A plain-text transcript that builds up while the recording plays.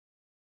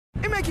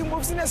Making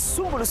Moves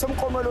inesisumbulo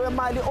somklomelo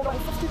wemali over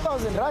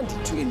 50,000 rand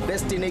to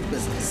invest in a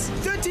business.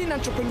 13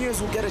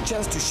 entrepreneurs will get a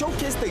chance to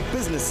showcase their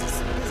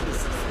businesses.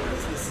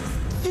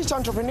 Each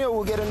entrepreneur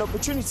will get an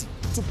opportunity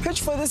to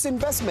pitch for this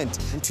investment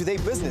into their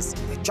business.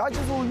 The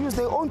judges will use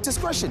their own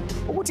discretion.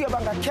 Ukuthi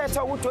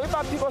abangakhetha ukuthi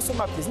oyibaphi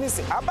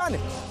osomabhizinisi abane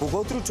will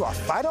go through to a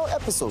final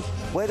episode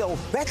where they will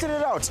battle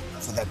it out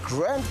for the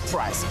grand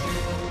prize.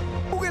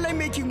 Bukela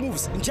Making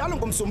Moves njalo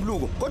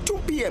ngomsombuluko ngo-2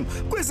 p.m.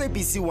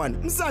 ku-SABC 1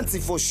 Mzansi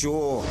for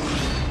sure.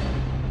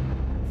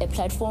 A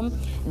platform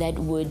that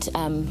would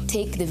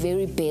take the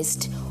very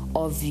best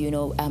of,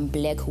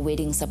 black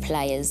wedding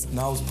suppliers.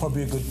 Now is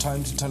probably a good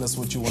time to tell us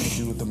what you want to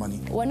do with the money.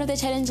 One of the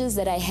challenges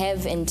that I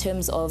have in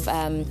terms of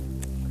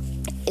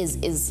is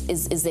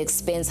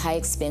the high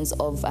expense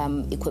of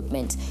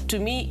equipment. To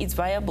me, it's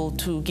viable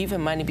to give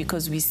him money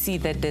because we see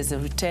that there's a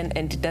return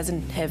and it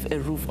doesn't have a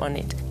roof on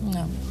it.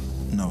 No.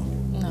 No.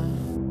 No.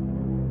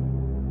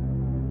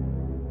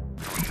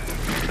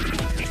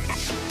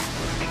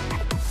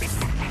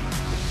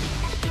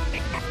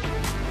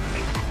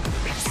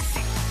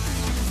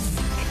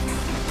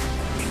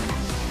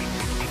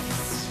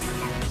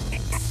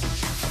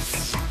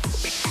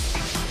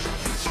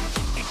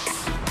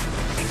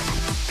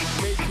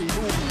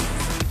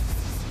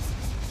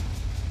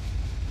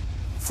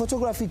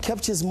 Photography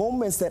captures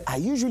moments that are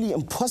usually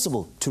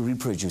impossible to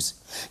reproduce.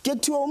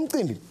 Kuthiwa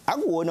umcimbi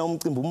akuwona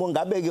umcimbi uma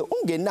ngabeke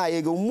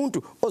ungenaye ke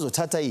umuntu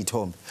ozothatha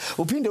izithombe.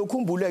 Uphinde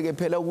ukhumbuleke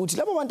phela ukuthi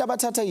labo bantu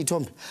abathatha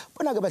izithombe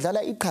bona ke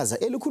badlala iqhaza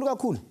elikhulu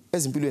kakhulu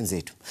ezimpilweni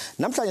zethu.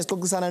 Namhlanje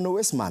sixoxisana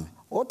nowesimame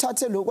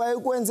othathe lokho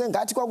ayekwenze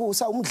ngathi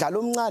kwakusa umdlalo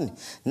omncane.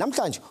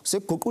 Namhlanje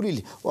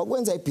useguqulile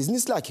wakwenza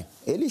ibhizinisi lakhe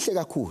elihle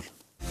kakhulu.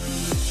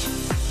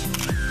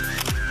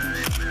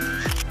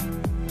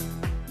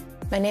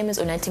 My name is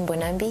Unathi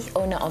Mbonambi,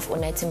 owner of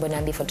Unathi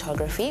Mbonambi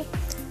Photography.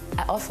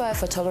 I offer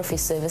photography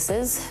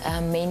services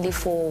mainly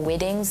for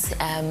weddings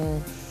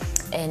and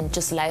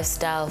just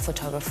lifestyle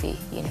photography.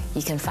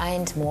 You can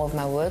find more of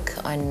my work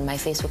on my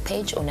Facebook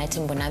page,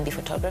 Unathi Mbonambi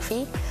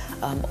Photography,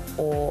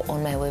 or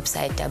on my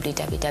website,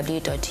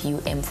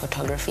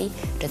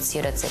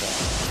 www.umphotography.co.za.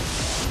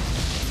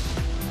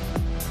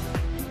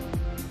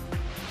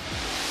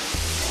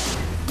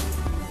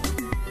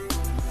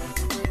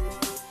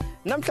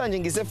 Namhlanje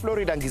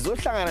ngise-Florida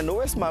ngizohlangana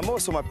nowesimame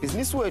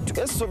osomabhizinisi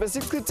wethu esizobe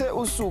sichithe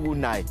usuku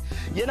naye.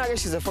 Yena ke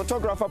she's a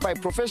photographer by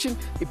profession,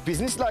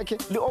 ibhizinisi lakhe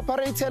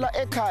li-operatela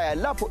ekhaya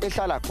lapho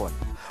ehlala khona.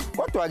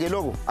 Kodwa ke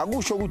lokho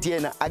akusho ukuthi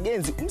yena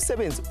akenzi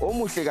umsebenzi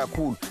omuhle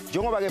kakhulu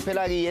njengoba ke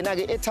phela ke yena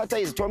ke ethatha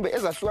izithombe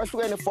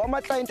ezahlukahlukene for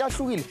ama-client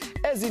ahlukile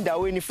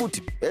ezindaweni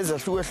futhi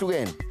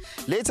ezahlukahlukene.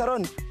 Later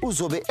on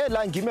uzobe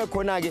elangime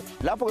khona ke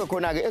lapho ke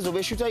khona ke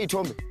ezobe shutha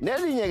izithombe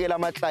nelinye ke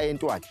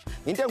lama-client wakhe.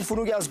 Into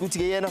engifuna ukuyazi ukuthi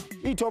ke yena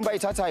izithombe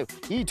ayithathayo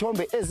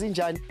izithombe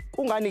ezinjani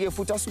kungani ke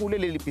futhi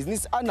asungulele leli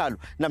business analo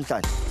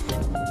namhlanje.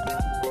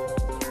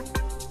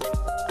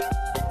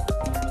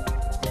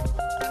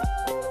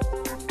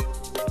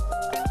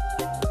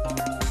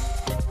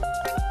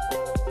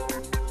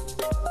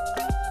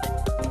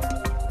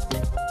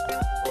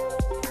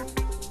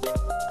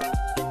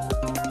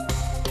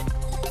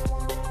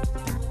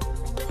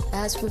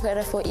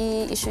 Prepare for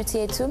ishoot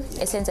yethu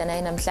esenza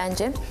nayo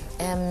namhlanje.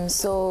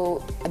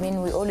 So I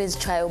mean, we always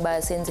try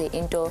uba senze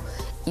into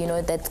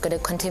that's got a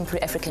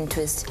contemporary African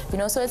twist.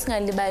 So it's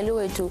ngalibali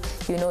wethu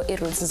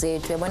i-roots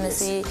zethu. Yabona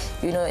si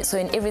so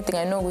in everything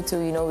I know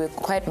we're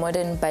quite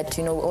modern, but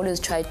we always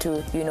try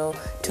to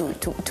to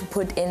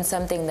put in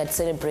something that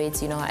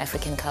celebrates our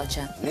African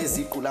culture.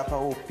 Neziqu lapha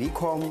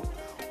uBcom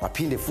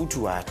waphinde futhi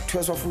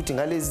wathweswa futhi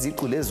ngalezi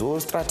ziqu lezo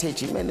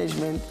strategy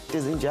management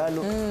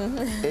ezinjalo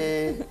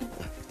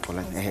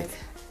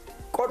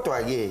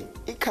kodwa ke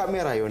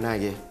ikhamera yona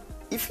ke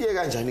ifike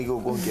kanjani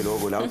ke konke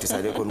lokho la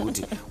udecide khona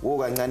ukuthi wo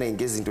kancane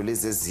ngezinto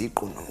lezi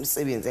eziqu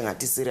nomsebenzi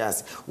engathi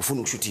serious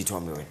ufuna ukushutha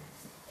izithombe wena.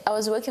 I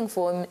was working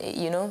for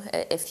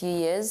a few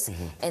years,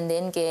 and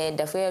then ke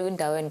ndafika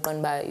kwindawo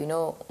endiqonda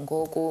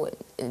ngoku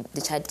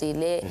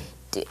ndichatile.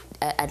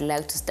 I would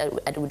like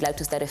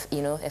to start a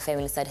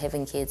family, start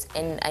having kids,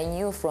 and I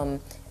knew from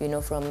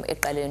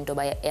eqaleni into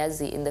ba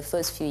yazi in the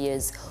first few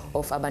years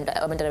of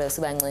abantwana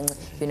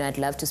besebancinci I'd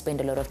love to spend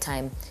a lot of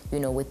time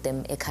with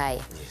them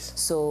ekhaya.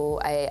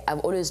 So I've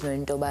always known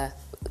into ba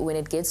when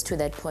it gets to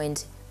that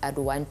point I'd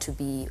want to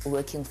be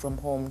working from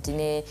home.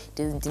 Dine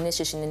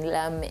shishini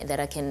lam that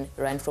I can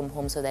run from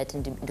home so that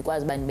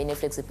ndikwazi uba ndibe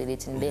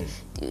flexibility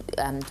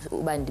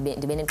uba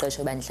ndibe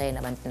nexesha uba ndihlale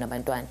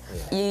nabantwana.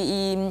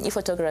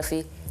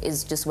 I-photography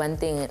is just one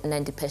thing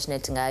nandi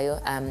passionate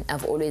ngayo.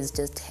 I've always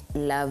just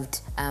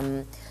loved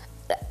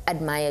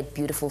admired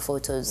beautiful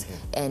photos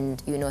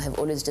and have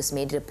always just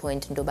made it a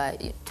point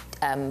to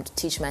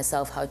teach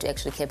myself how to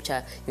actually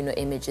capture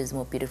images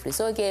more beautifully.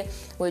 So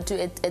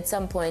at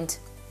some point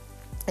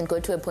and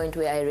go to a point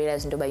where I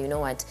realized,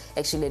 what,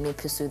 actually let me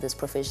pursue this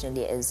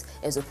professionally as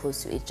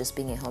opposed to it just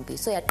being a hobby.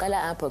 So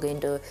yaqala apho ke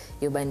into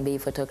yoba ndibe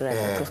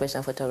photographer,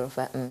 professional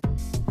photographer.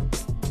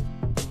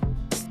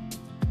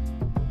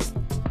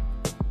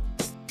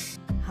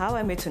 How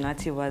I met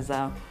Unathi was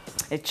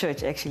at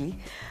church, actually.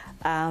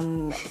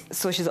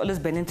 So she's always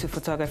been into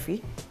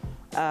photography.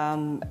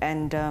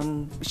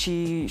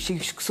 She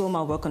saw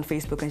my work on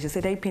Facebook and she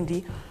said, "Hey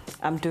Pindi,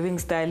 I'm doing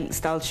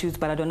style shoots,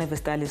 but I don't have a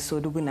stylist, so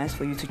it would be nice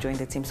for you to join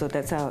the team." So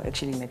that's how I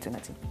actually met her.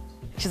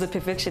 She's a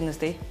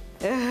perfectionist, eh?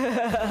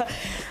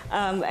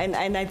 And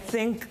I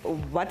think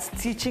what's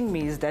teaching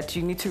me is that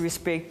you need to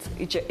respect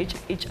each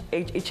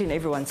and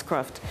everyone's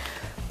craft.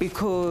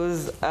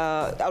 Because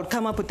I would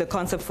come up with the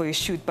concept for a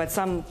shoot, but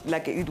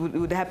it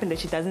would happen that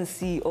she doesn't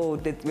see, or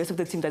the rest of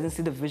the team doesn't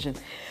see the vision.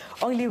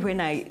 Only when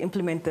I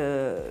implement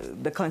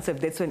the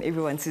concept, that's when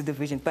everyone sees the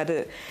vision. But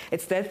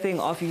it's that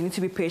thing of you need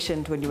to be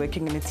patient when you're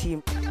working in a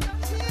team.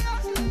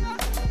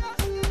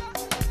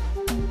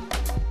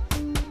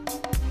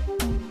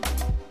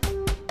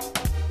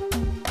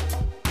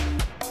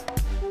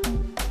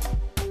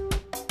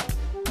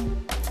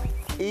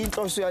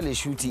 Also, the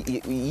shoot,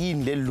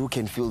 in the look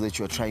and feel that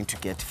you're trying to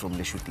get from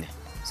the shoot.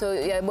 So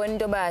when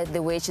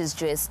the way she's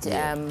dressed,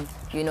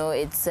 you know,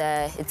 it's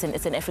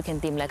an African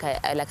theme, like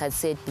I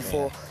said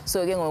before. Yeah.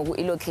 So again,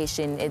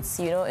 location, it's,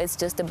 you know, it's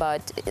just the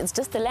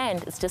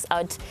land. It's just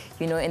out,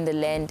 you know, in the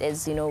land,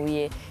 as you know,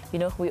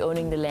 we're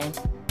owning the land.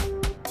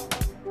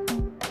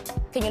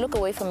 Can you look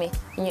away from me?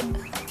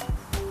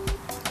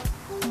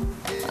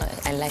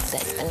 I like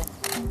that.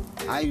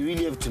 I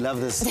really have to love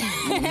this.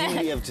 You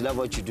really have to love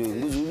what you're doing.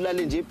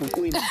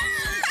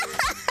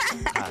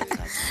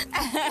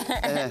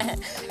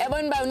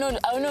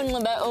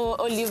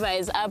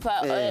 Levi's up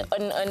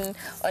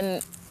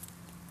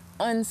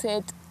on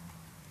set.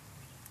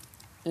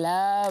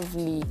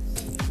 Lovely.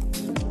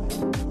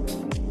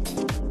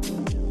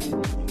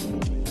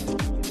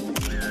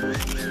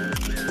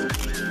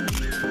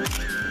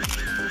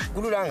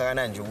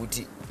 Kululangana nje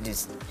ukuthi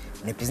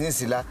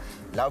nebhizinisi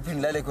la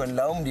uphindilale khona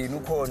la umndeni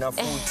ukhona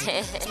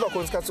futhi siba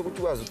khona isikhathi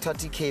sokuthi ukwazi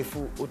ukuthatha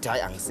ikhefu uthi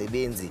hayi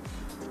angisebenzi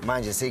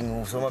manje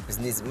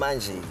sengusomabhizinisi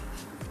manje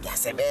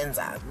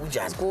ngiyasebenza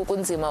kunjani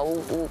kunzima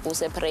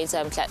separate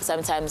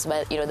sometimes,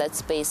 but you know that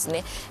space,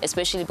 ne?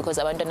 Especially because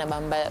abantwana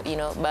bami you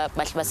know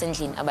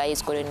basendlini abayi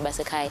esikoleni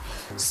basekhaya.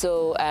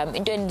 So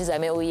into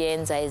endizame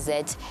uyenza is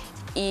that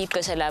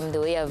ixesha lami, the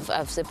way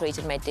I've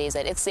separated my days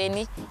at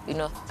ekseni, you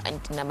know,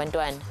 and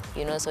nabantwana,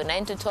 you know, so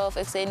 9 to 12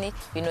 ekseni,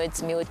 you know,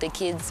 it's me with the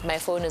kids, my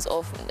phone is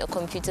off, the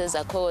computers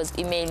are closed,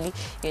 email,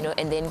 you know,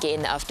 and then get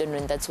in the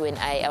afternoon, that's when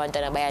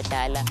abantwana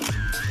bayadlala.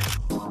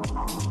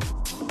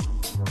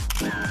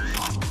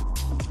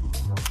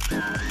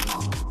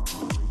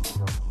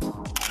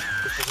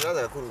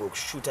 Kusizaza kakhulu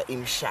ngokushuta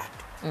imishado.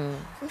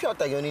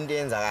 Imishado akuyona into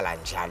eyenzakala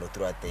njalo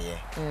throughout the year.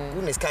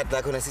 Kunesikhathi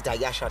la khona sithi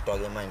akuyashadwa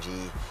ke manje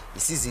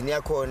isizini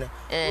yakhona,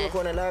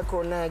 kukhona la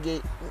khona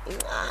ke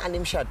incane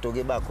imishado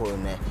ke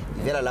bakhona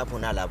ivela lapho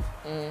nalapho.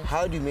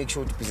 How do you make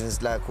sure ukuthi business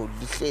lakho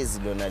lihlezi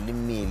lona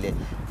limile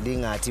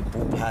lingathi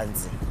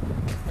bhuphansi?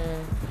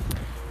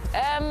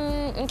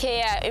 Okay,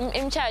 yeah,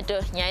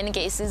 imishado nyani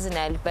ke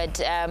seasonal, but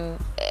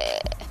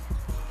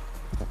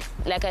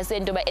like I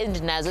said, ndoba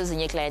endinazo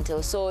ezinye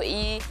clientele, so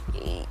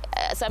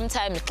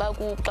sometimes xa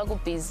ku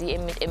busy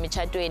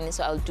emichatweni,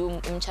 so I'll do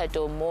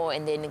umchato more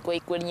and then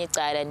kwelinye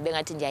icala ndibe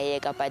ngathi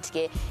ndiyayeka, but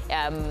ke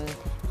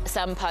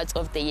some parts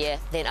of the year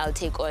then I'll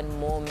take on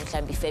more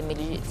mhlambi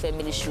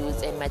family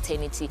shoots and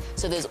maternity,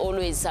 so there's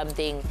always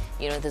something,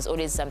 you know, there's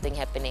always something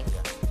happening.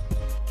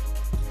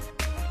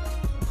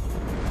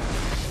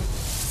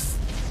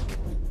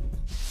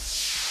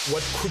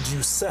 What could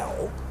you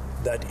sell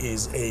that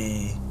is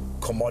a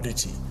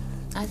commodity?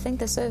 I think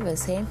the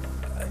service, hey?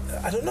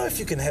 I don't know if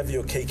you can have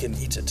your cake and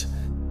eat it.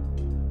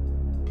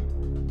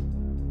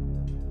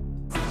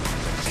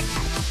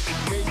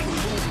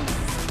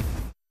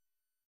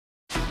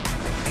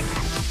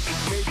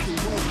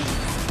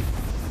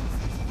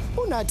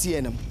 Unathi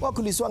yena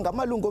wakhuliswa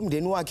ngamalungu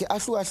omndeni wakhe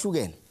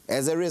ahlukahlukene.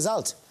 As a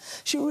result,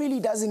 she really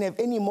doesn't have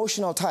any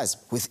emotional ties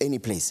with any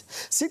place.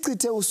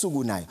 Sichithe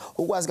usuku naye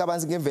ukwazi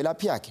kabanzi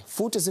ngemvelaphi yakhe,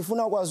 futhi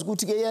sifuna ukwazi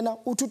ukuthi ke yena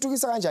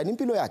uthuthukisa kanjani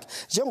impilo yakhe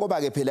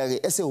njengoba ke phela ke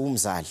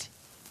esewumzali.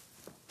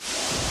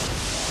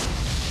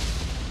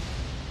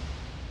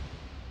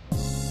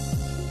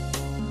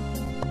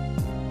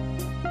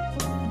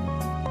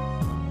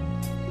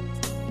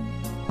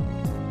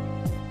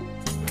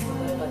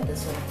 What about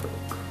this one?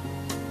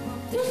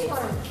 This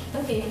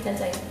one. Okay,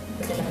 that's like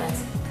put it in the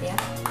hands. Yeah.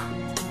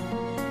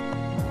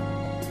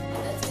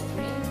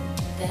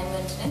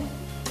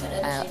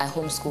 I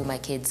homeschool my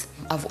kids.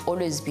 I've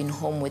always been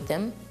home with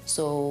them,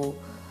 so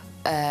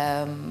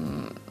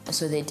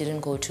so they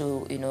didn't go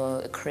to, you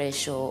know, a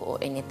creche or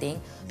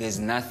anything. There's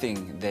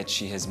nothing that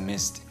she has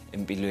missed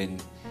empilweni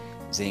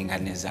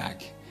zeyingane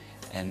zakhe,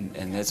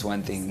 and that's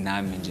one thing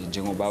nami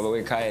njengobaba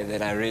wekhaya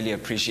that I really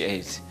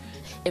appreciate.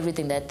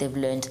 Everything that they've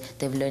learned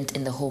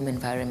in the home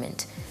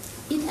environment.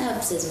 Eat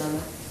up, says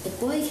Mama. A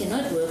boy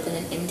cannot work on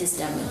an empty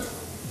stomach.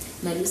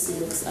 Malusi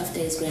looks after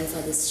his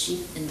grandfather's sheep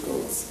and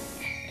goats.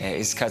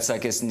 Isikhathi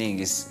sakhe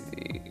esiningi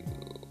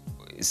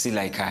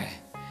sila ekhaya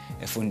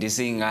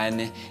efundisa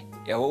ingane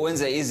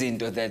wenza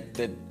izinto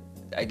that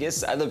I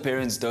guess other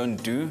parents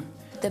don't do.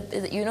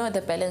 You know,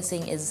 the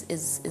balancing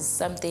is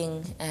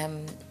something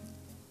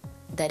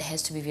that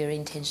has to be very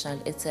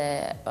intentional. It's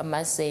a, I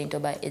must say,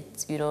 Ntoba,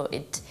 it's,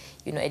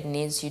 it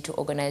needs you to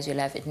organize your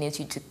life. It needs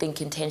you to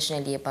think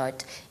intentionally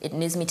about, it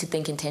needs me to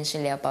think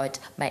intentionally about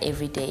my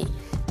everyday.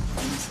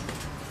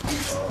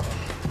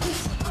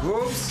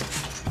 Whoops.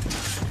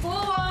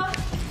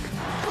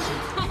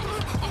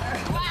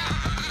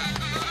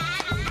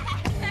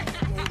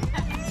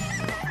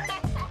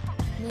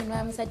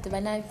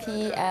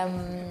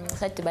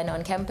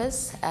 On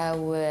campus.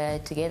 We're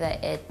together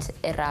at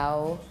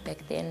Erao back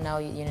then, now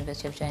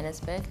University of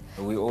Johannesburg.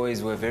 We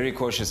always were very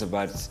cautious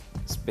about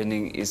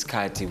spending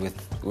iskati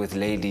with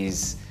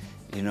ladies,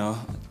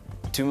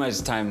 too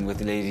much time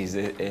with ladies,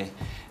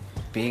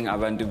 being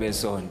abantu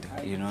besonto,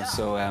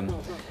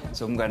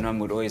 So umngani wami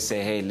would always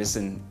say, hey,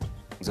 listen,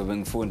 ngizobe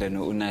ngifunda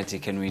no Unathi,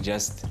 can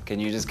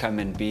you just come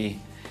and be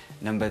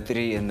number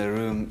 3 in the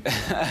room?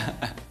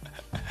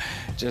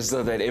 Just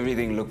so that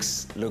everything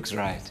looks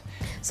right.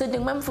 So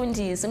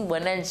ndingumfundisi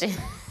ngibona nje.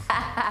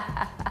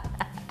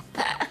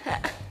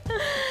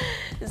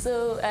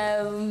 So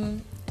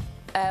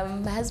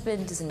my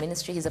husband is in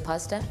ministry. He's a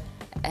pastor.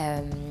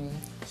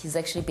 He's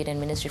actually been in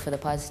ministry for the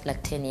past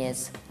 10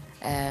 years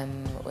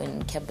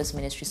in campus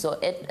ministry. So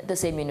at the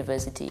same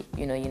university,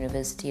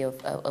 University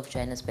of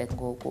Johannesburg,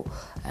 Bonngoe.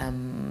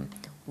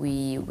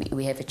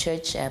 We have a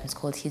church. It's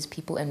called His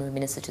People, and we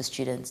minister to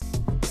students.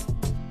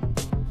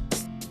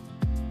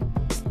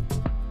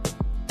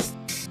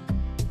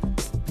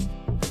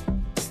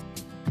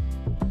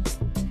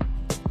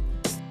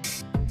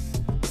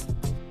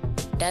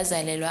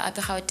 Ndazalelwa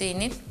apha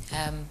eGauteng,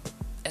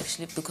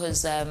 actually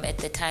because at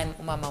the time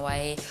umama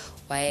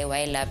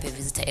wayelapha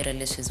visitor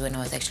relatives when I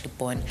was actually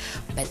born,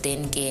 but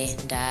then ke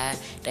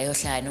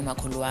ndayohlala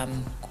nomakhulu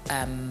wami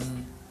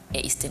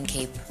e-Eastern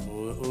Cape.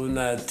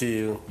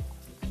 Unathi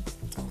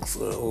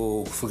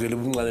kusukela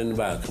ebuncaneni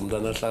bakhe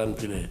umntwana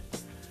ahlakaniphile,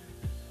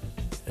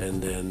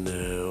 and then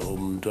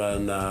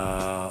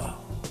umntwana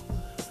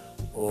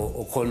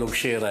okhona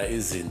ukushare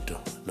izinto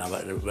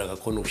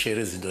bakakhona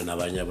ukushare izinto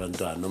nabanye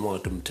abantwana, noma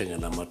ngathi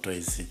umthengela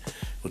ama-toys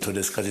uthole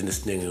esikhathini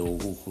esiningi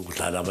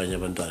ukudlala abanye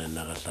abantwana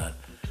nakahlala.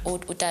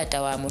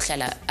 Utata wami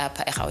uhlala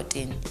apha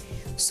eGauteng,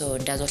 so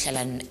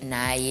ndazohlala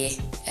naye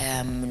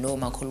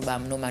nomakhulu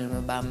bami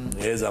nomalume bami.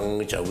 Yeza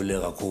ngijabule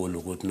kakhulu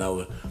ukuthi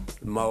nawe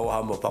uma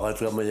uhamba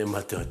phakathi kwamanye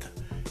amadoda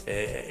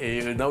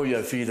now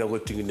uyafila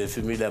ukuthi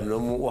nginefamily yami,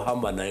 noma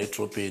uhamba naye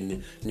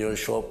edrobheni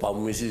niyoshopha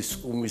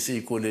umisa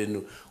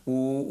ikoleni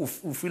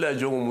ufila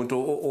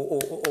njengomuntu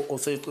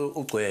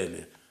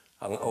osegcwele.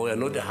 We are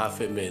not a half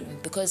a man.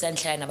 Because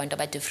andihlala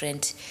nabantu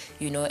different,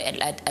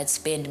 I'd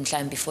spend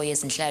mhlawumbe 4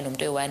 years ngihlala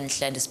nomuntu oyi-1,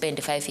 mhlawumbe spend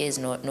 5 years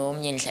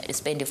nomnye,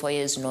 spend 4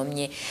 years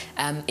nomnye.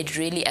 It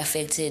really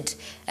affected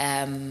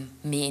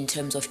me in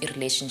terms of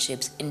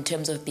relationships, in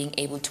terms of being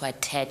able to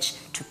attach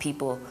to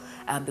people,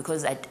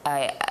 because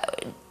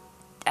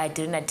I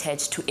didn't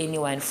attach to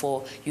anyone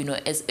for,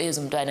 as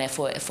umntwana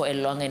for a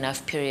long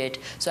enough period.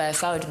 So I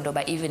found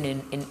that even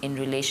in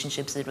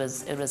relationships, it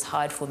was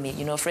hard for me.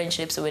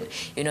 Friendships, when,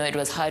 it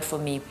was hard for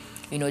me,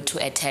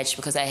 to attach,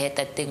 because I had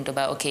that thing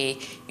about, okay,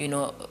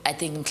 I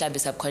think in club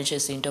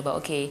subconsciously, about,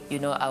 okay,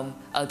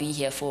 I'll be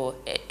here for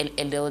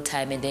a little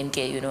time, and then,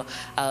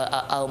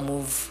 I'll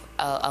move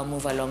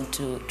along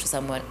to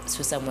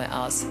somewhere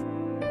else.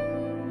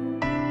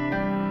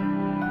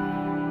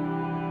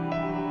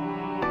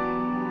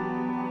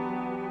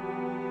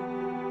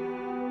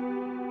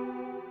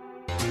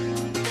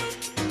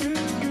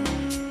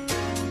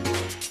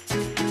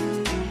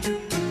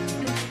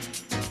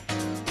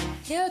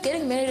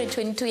 Getting married at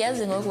 22 years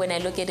ago, when I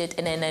look at it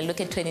and then I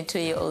look at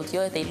 22-year-olds,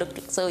 they look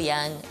so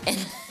young.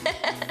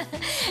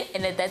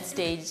 And at that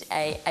stage,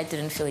 I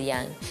didn't feel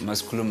young.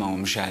 Masikhuluma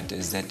ngomshado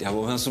is that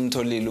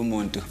awusumtholile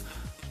umuntu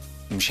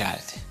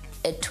umshado.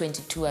 At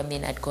 22,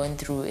 I'd gone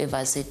through a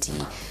varsity,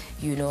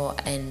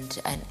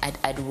 and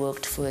I'd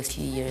worked for a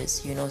few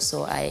years,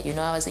 so I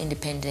was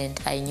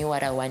independent. I knew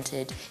what I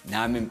wanted.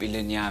 Nami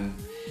empilweni yami,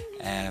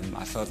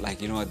 I felt like,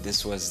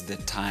 this was the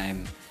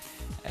time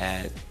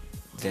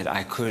that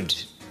I could,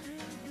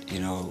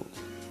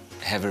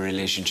 have a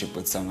relationship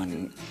with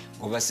someone.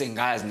 Ngoba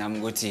sengazi nami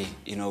ukuthi,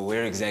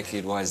 where exactly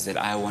it was that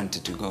I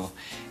wanted to go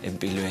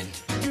empilweni.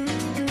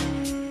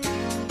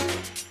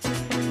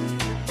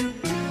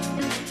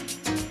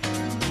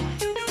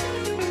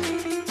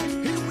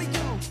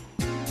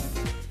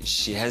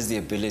 She has the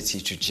ability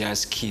to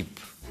just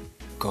keep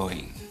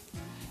going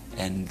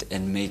and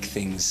make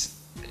things,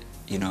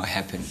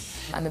 happen.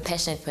 I'm a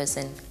passionate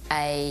person.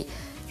 I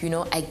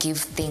give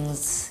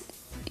things,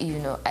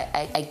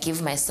 I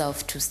give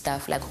myself to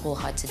stuff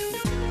wholeheartedly.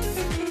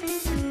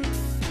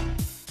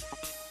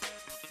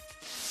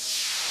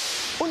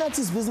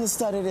 Unathi's business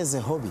started as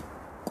a hobby.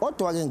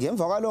 Kodwa ke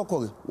ngemva kwalokho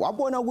ke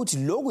wabona ukuthi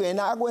lokhu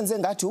yena akwenze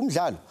ngathi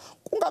umdlalo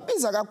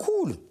kungabiza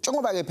kakhulu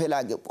njengoba ke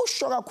phela ke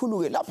usho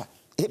kakhulu ke lapha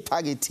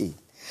ephaketheni.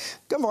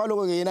 Ngemva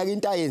kwalokho ke yena ke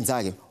into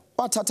ayenza ke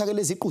wathatha ke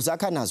lezi iqu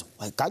zakhe nazo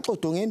wayigaxa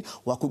odongeni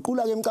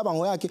waguqula ke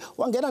imicabango yakhe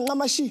wangena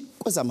nqamashi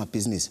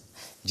kwezamabhizinisi.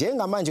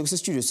 Njengamanje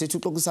kusestudio sethu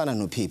uxoxisana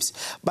noPepsi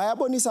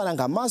bayabonisana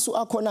ngamasu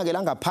akhona ke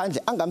la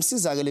ngaphandle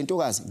angamsiza ke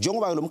lentokazi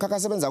njengoba lo mkhakha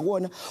asebenza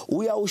kuona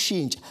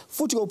uyawushintsha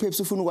futhi ke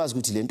uPepsi ufuna ukwazi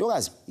ukuthi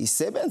lentokazi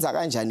isebenza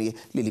kanjani ke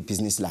leli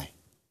business layo.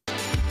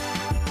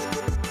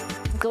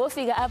 Go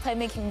figure up by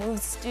Making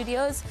Moves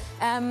Studios.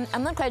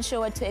 I'm not quite sure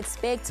what to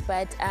expect,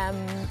 but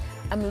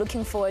I'm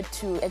looking forward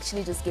to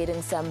actually just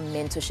getting some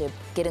mentorship,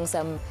 getting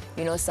some,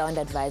 sound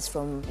advice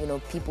from,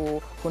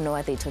 people who know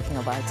what they're talking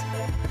about.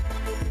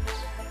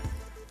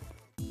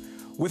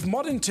 With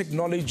modern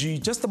technology,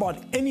 just about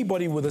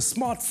anybody with a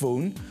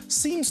smartphone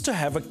seems to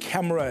have a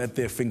camera at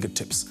their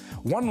fingertips.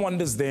 One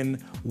wonders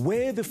then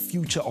where the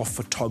future of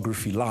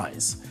photography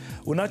lies.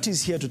 Unathi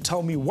is here to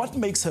tell me what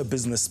makes her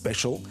business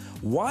special,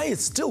 why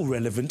it's still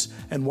relevant,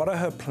 and what are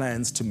her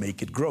plans to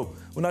make it grow.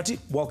 Unathi,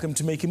 welcome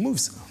to Making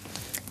Moves.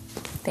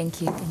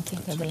 Thank you,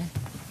 Gabriel.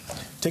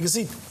 Take a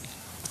seat.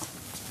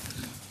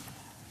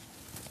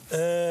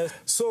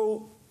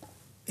 So,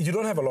 you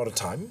don't have a lot of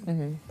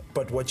time,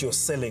 but what you're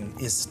selling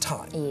is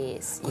time.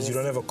 Yes. Because you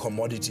don't have a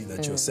commodity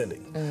that you're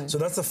selling. So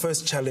that's the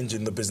first challenge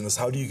in the business.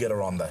 How do you get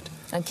around that?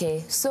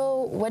 Okay,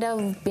 so what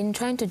I've been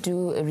trying to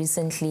do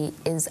recently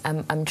is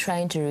I'm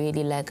trying to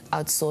really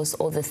outsource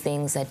all the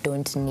things that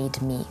don't need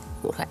me.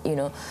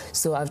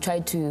 So I've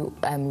tried to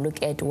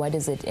look at what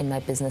is it in my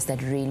business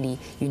that really,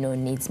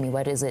 needs me.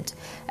 What is it?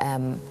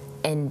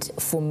 And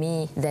for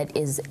me, that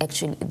is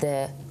actually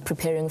the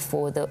preparing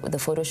for the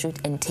photo shoot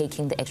and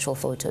taking the actual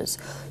photos.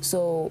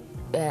 So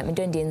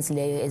into Indian's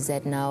layer is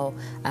that now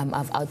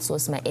I've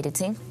outsourced my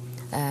editing.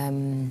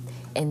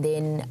 And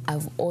then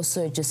I've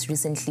also just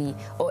recently,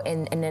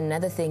 and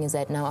another thing is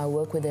that now I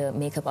work with a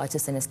makeup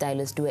artist and a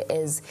stylist,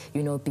 whereas,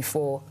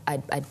 before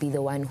I'd be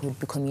the one who'd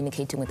be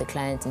communicating with the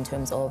client in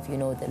terms of,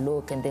 the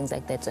look and things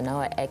like that. So now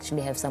I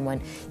actually have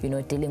someone,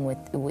 dealing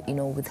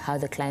with how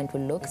the client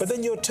will look. But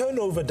then your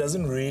turnover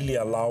doesn't really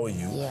allow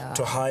you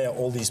to hire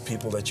all these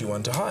people that you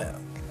want to hire.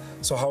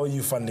 So how are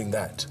you funding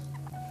that?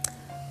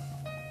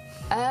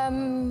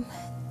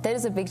 That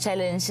is a big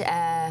challenge.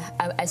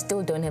 I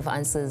still don't have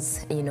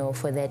answers,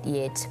 for that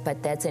yet.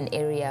 But that's an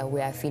area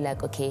where I feel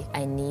like, okay,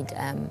 I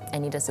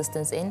need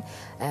assistance in.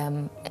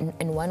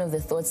 And one of the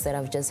thoughts that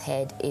I've just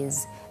had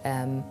is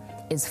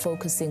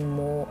focusing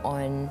more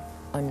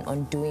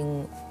on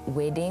doing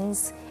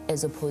weddings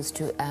as opposed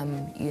to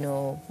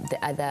the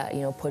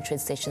other portrait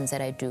sessions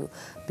that I do,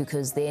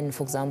 because then,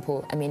 for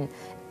example, I mean,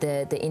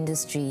 the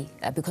industry,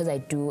 because I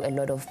do a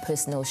lot of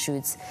personal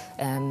shoots,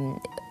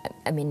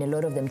 I mean, a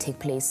lot of them take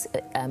place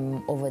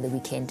over the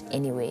weekend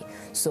anyway.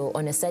 So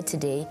on a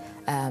Saturday,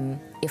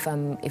 if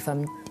I'm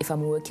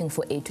working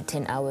for 8 to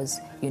 10 hours,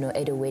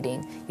 at a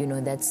wedding,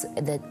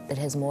 that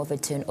has more of a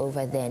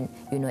turnover than,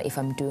 if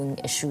I'm doing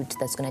a shoot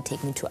that's going to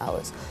take me 2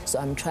 hours. So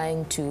I'm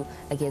trying to,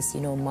 I guess,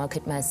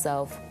 market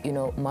myself,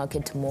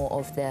 market more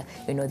of the,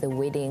 the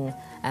wedding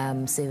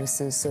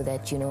services, so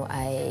that,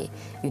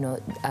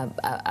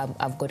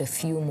 I've got a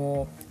few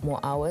more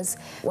hours.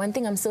 One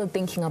thing I'm still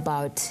thinking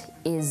about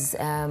is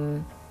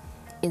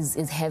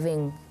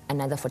having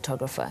another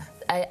photographer.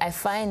 I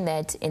find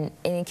that in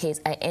any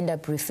case, I end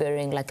up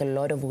referring a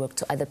lot of work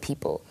to other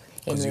people.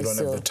 Because you don't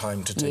have the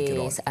time to take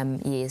it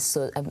on. Yes.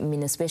 So I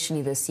mean,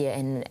 especially this year,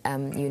 and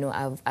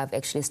I've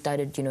actually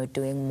started,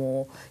 doing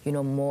more,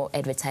 more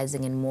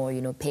advertising and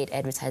more, paid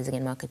advertising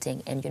and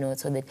marketing, and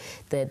so that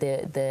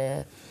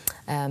the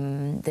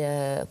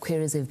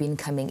queries have been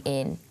coming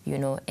in,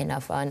 and I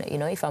found,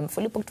 if I'm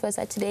fully booked for a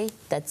Saturday,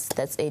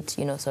 that's it.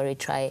 Sorry,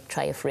 try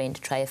a friend,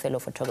 try a fellow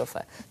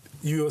photographer.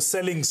 You're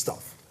selling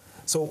stuff.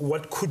 So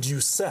what could you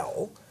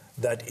sell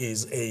that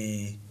is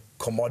a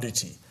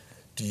commodity?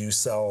 Do you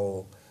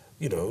sell,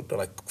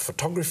 like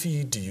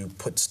photography? Do you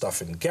put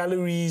stuff in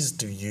galleries?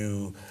 Do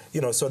you,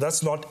 so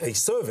that's not a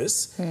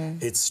service.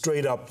 It's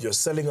straight up, you're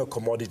selling a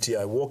commodity.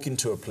 I walk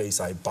into a place,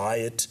 I buy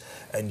it,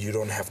 and you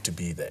don't have to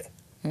be there,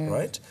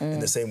 right? In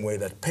the same way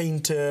that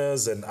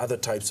painters and other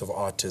types of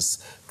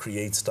artists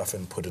create stuff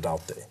and put it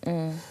out there.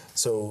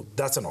 So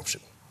that's an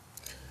option.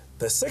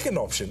 The second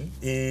option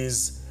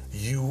is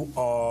you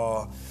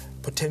are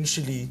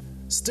potentially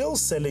still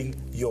selling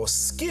your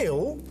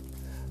skill,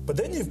 but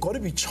then you've got to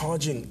be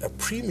charging a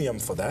premium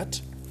for that,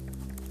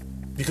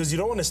 because you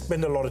don't want to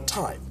spend a lot of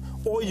time.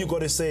 Or you've got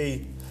to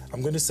say,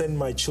 I'm going to send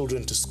my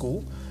children to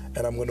school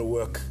and I'm going to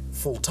work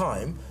full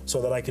time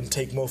so that I can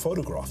take more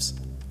photographs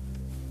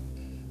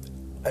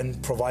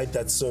and provide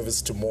that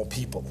service to more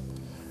people.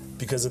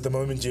 Because at the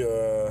moment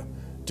you're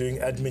doing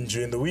admin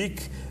during the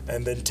week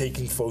and then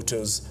taking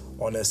photos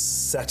on a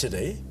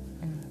Saturday.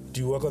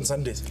 Do you work on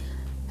Sundays?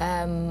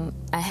 I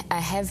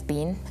have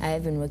been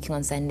working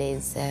on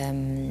Sundays.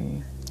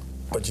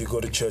 But you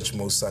go to church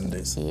most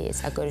Sundays.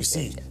 Yes, I go to church.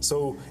 You see,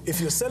 so if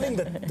you're selling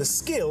the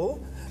skill,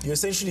 you're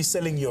essentially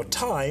selling your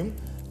time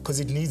because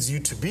it needs you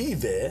to be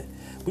there,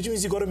 which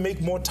means you've got to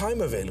make more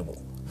time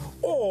available.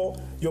 Or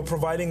you're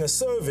providing a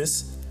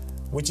service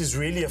which is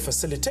really a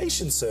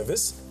facilitation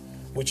service,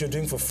 which you're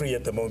doing for free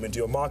at the moment.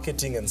 You're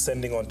marketing and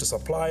sending on to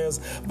suppliers,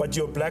 but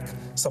your black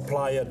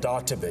supplier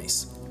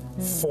database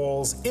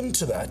falls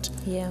into that,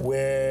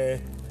 where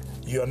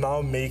you're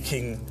now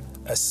making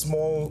a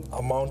small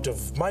amount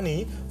of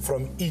money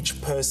from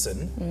each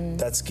person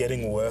that's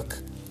getting work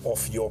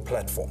off your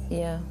platform.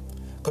 Yeah.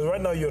 Because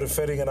right now you're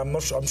referring, and I'm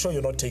sure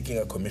you're not taking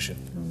a commission.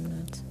 I'm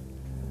not.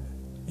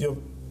 You're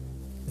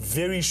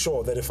very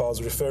sure that if I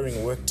was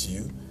referring work to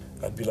you,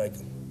 I'd be like,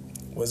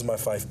 where's my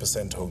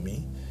 5%,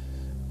 homie?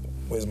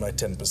 Where's my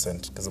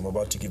 10%? Because I'm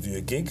about to give you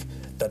a gig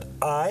that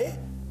I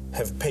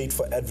have paid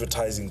for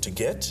advertising to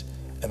get,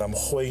 and I'm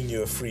hoying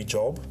you a free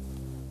job.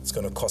 It's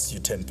going to cost you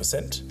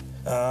 10%.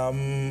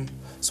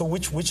 So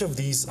which of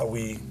these are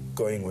we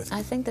going with?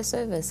 I think the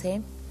service,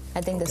 hey?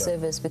 I think the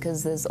service,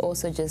 because there's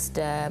also just,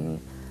 I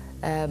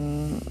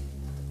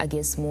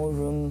guess, more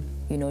room,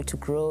 you know, to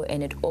grow.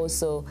 And it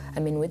also, I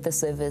mean, with the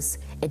service,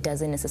 it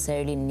doesn't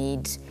necessarily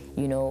need,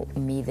 you know,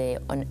 me there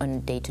on a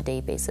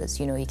day-to-day basis.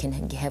 You know, you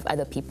can have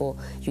other people,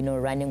 you know,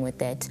 running with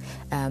that.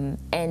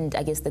 And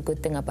I guess the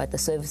good thing about the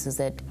service is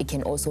that it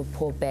can also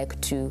pour back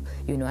to,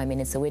 you know, I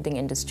mean, it's a wedding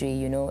industry,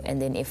 you know, and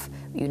then if,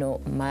 you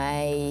know,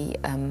 my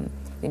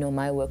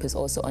work is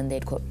also on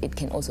there, it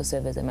can also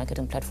serve as a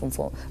marketing platform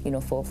for, you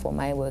know, for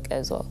my work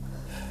as well.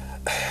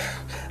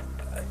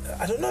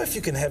 I don't know if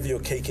you can have your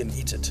cake and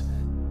eat it.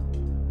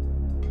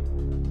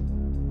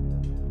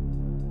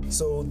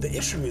 So the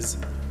issue is,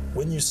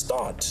 when you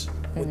start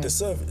with the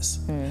service,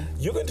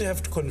 you're going to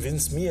have to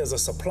convince me as a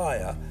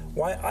supplier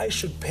why I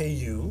should pay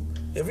you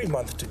every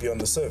month to be on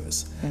the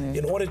service.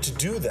 In order to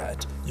do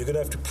that, you're going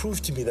to have to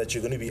prove to me that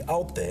you're going to be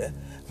out there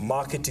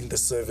marketing the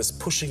service,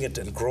 pushing it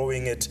and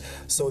growing it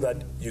so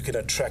that you can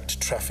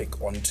attract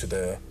traffic onto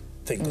the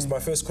thing. Because my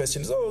first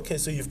question is, oh, okay,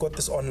 so you've got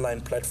this online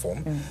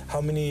platform.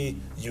 How many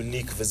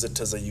unique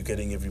visitors are you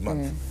getting every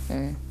month?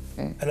 And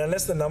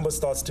unless the number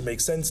starts to make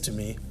sense to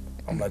me,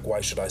 I'm like, why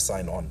should I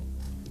sign on?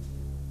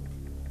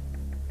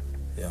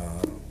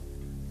 Yeah,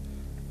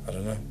 I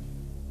don't know.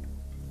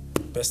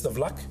 Best of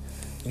luck.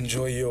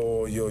 Enjoy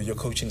your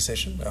coaching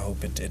session. I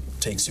hope it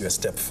takes you a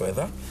step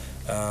further.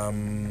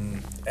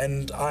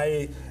 And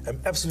I am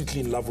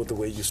absolutely in love with the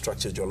way you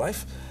structured your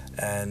life,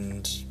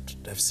 and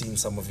have seen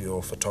some of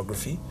your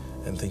photography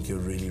and think you're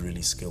really,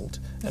 really skilled.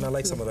 And I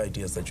like some of the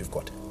ideas that you've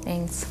got.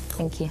 Thanks.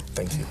 Thank you.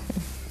 Thank you.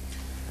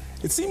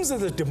 It seems that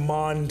the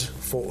demand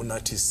for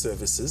Unati's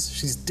services,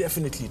 she's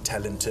definitely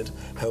talented,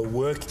 her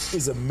work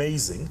is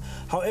amazing.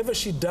 However,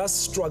 she does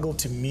struggle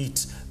to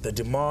meet the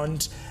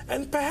demand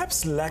and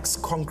perhaps lacks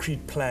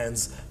concrete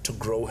plans to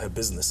grow her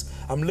business.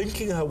 I'm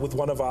linking her with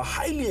one of our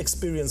highly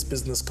experienced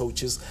business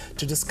coaches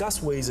to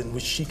discuss ways in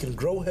which she can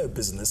grow her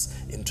business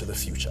into the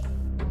future.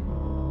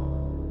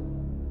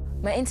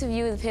 My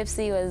interview with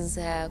Pepsi was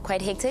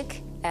quite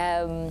hectic,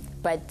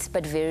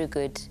 but very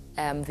good.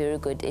 Very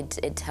good.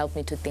 It helped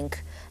me to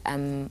think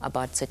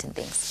about certain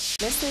things.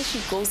 Let's say she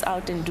goes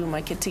out and do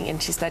marketing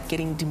and she starts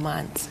getting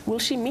demands. Will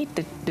she meet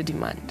the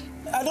demand?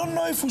 I don't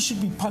know if we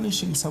should be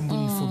punishing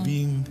somebody for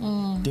being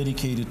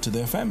dedicated to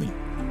their family.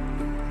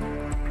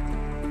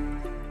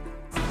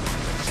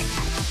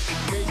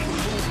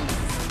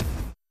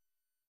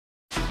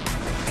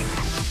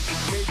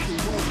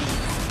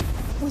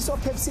 We saw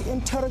Pepsi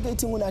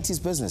interrogating Unati's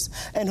business,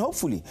 and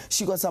hopefully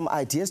she got some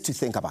ideas to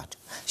think about.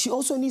 She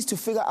also needs to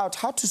figure out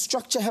how to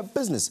structure her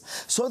business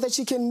so that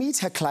she can meet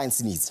her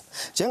clients' needs.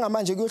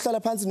 Njengamanje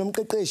kuyohlala phansi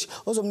nomqeqeshi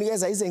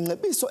ozomnikeza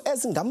izingcebiso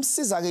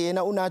ezingamsiza ke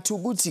yena Unati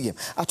ukuthi ke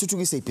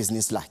athuthukise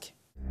ibhizinisi lakhe.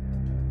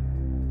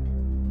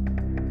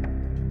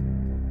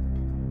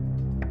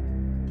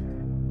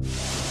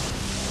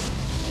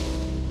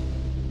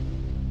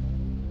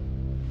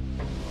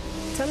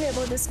 Tell me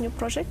about this new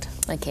project.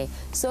 Okay,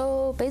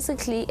 so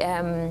basically,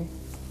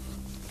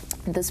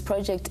 this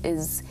project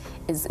is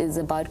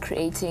about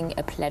creating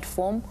a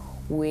platform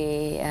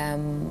where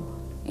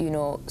you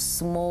know,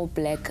 small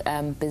black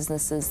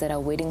businesses that are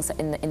weddings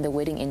in the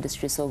wedding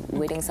industry, so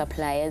wedding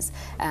suppliers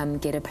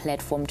get a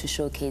platform to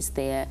showcase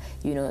their,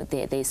 you know,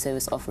 their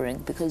service offering.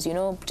 Because, you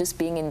know, just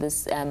being in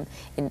this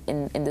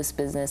in this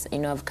business, you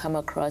know, I've come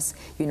across,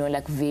 you know,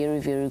 like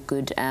very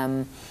good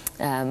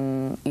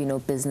you know,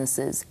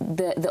 businesses.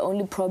 The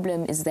only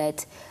problem is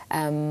that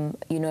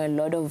you know, a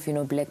lot of, you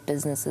know, black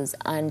businesses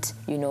aren't,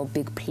 you know,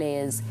 big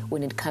players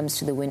when it comes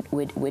to the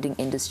wedding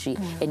industry,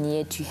 and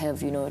yet you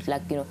have, you know,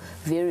 like, you know,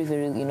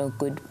 very you know,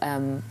 good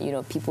you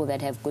know, people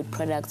that have good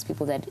products,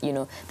 people that, you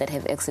know, that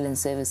have excellent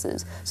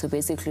services. So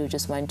basically we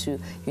just want to,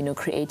 you know,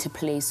 create a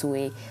place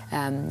where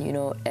you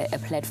know, a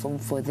platform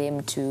for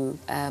them to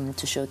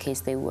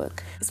showcase their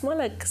work. It's more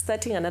like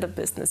starting another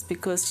business,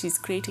 because she's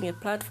creating a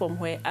platform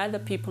where other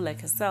people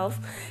like herself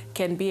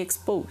can be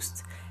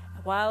exposed,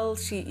 while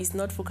she is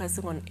not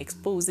focusing on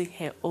exposing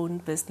her own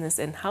business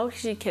and how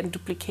she can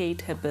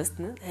duplicate her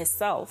business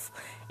herself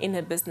in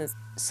her business.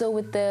 So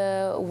with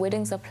the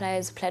wedding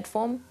suppliers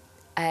platform,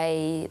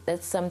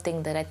 that's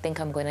something that I think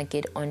I'm gonna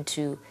get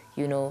onto,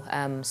 you know,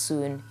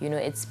 soon. You know,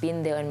 it's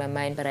been there on my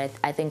mind, but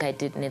I think I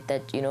did need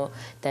that, you know,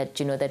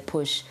 that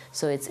push.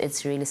 So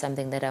it's really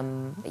something that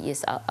I'm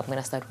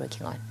gonna start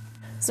working on.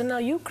 So now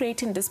you're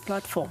creating this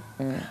platform.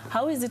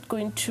 How is it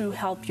going to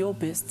help your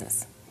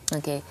business?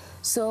 Okay,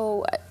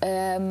 so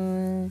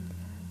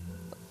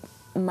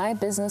my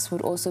business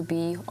would also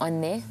be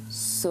on there.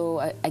 So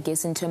I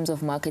guess in terms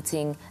of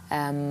marketing,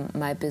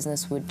 my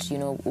business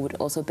would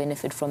also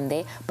benefit from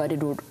there, but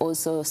it would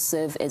also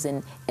serve as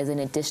an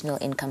additional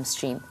income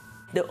stream.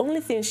 The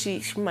only thing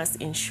she must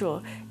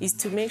ensure is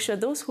to make sure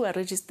those who are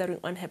registering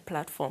on her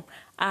platform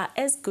are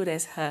as good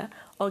as her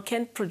or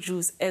can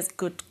produce as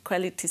good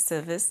quality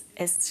service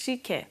as she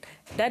can.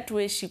 That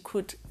way she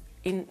could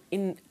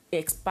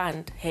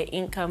expand her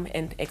income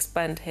and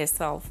expand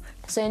herself.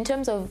 So in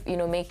terms of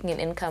making an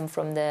income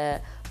from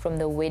the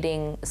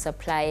wedding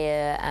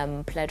supplier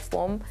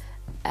platform,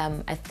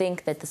 I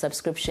think that the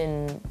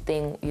subscription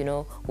thing,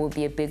 will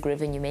be a big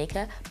revenue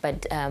maker,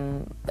 but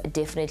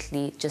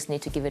definitely just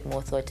need to give it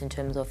more thought in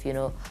terms of,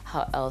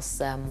 how else,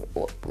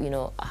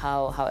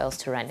 how else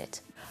to run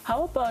it.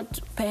 How about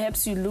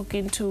perhaps you look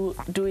into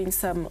doing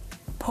some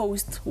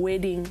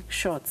post-wedding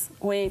shots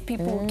where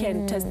people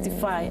can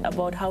testify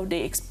about how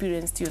they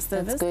experienced your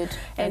service? That's good.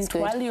 That's and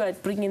good. While you are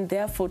bringing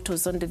their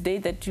photos on the day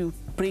that you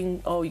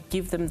bring or you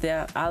give them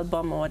their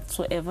album or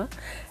whatsoever,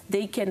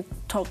 they can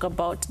talk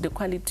about the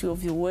quality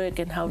of your work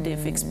and how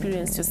they've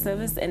experienced your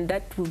service, and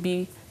that will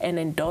be an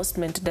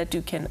endorsement that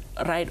you can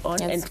write on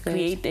That's and good.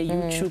 create a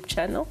YouTube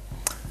channel.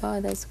 Oh,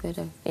 that's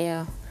good.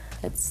 Yeah,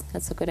 that's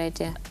a good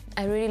idea.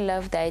 I really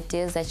love the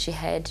ideas that she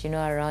had,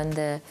 around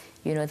the,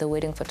 the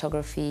wedding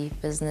photography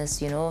business,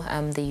 the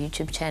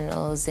YouTube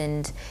channels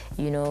and,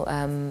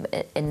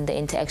 and the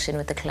interaction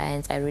with the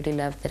clients. I really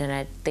love that, and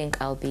I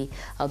think I'll be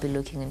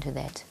looking into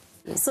that.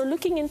 So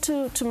looking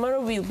into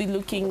tomorrow, we'll be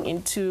looking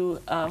into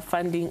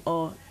funding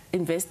or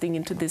investing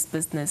into this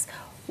business.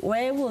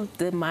 Where will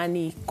the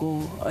money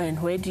go,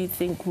 and where do you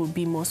think will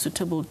be more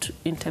suitable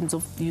in terms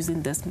of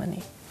using this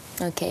money?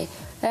 Okay.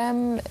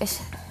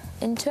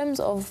 In terms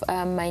of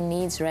my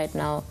needs right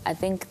now, I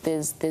think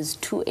there's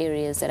two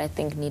areas that I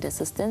think need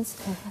assistance.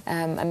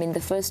 I mean, the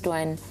first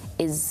one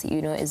is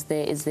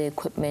the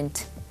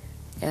equipment.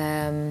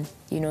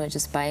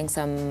 Just buying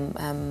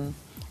some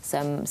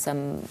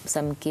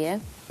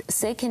gear.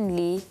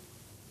 Secondly,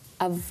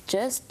 I've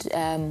just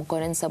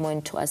gotten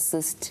someone to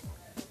assist,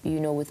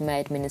 with my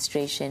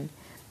administration,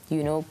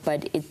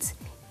 but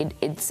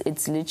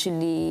it's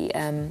literally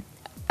I'm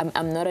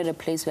not at a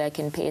place where I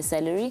can pay a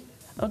salary.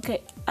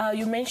 Okay,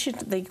 you mentioned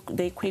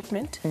the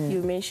equipment,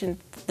 you mentioned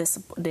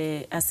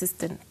the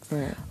assistant,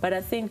 but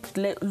I think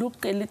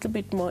look a little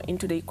bit more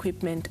into the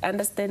equipment,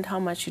 understand how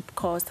much it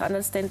costs,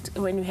 understand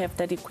when you have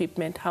that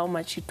equipment how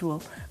much it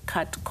will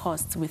cut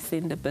costs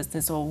within the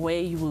business, or where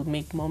you will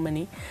make more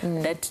money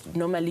that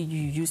normally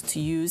you used to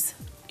use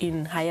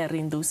in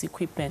hiring those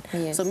equipment.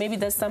 Yes. So maybe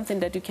that's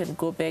something that you can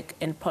go back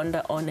and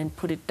ponder on and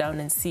put it down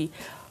and see,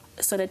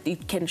 so that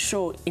it can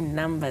show in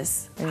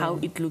numbers how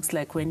it looks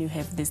like when you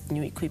have this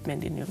new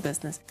equipment in your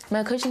business.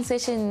 My coaching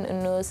session,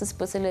 Sis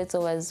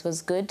Potsoletso,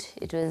 was good.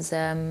 It was,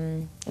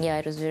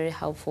 it was very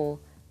helpful.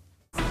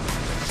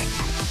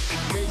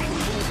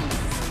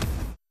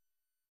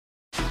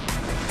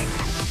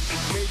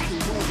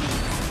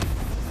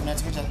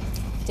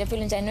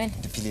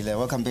 Ndiphilile.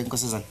 Welcome back,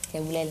 Nkosazana.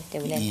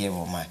 Ndiyabulela.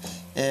 Yebo ma.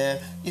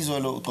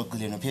 Izolo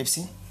uxoxile no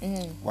Pepsi.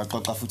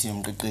 Waxoxa futhi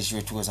nomqeqeshi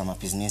wethu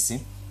kwezamabhizinisi.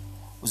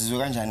 Uzizwe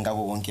kanjani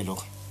ngako konke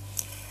lokho?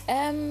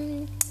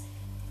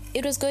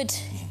 It was good.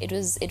 It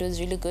was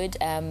really good.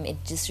 It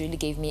just really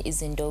gave me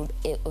izinto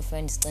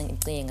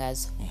ofundiscinga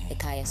ngazo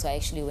ekhaya. So I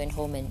actually went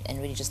home and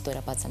really just thought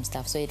about some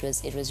stuff. So it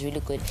was really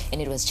good, and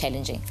it was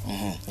challenging.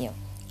 Yeah.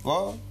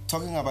 Well,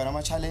 talking about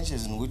ama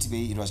challenges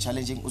ngokuthi it was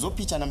challenging.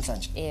 Uzopitcha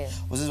namhlanje? Yeah.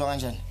 Uzizwa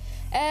kanjani?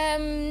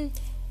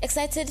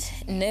 Excited,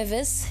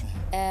 nervous,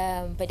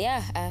 but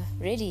yeah,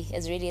 ready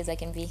as I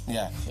can be.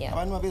 Yeah.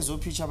 Abantu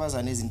mabezopitcha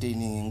bazana izinto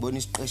eziningi ngibona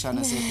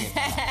isiqeshana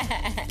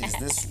sekhe. Is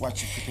this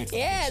what you prepared for?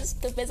 Yes,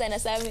 the person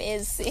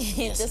is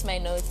just my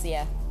notes,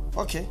 yeah.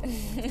 Okay.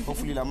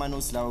 Hopefully la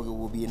notes lawo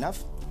will be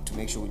enough to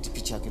make sure the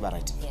picture yakho iba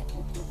right. Yeah.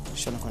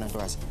 Shona khona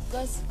ntokazi.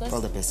 Goes.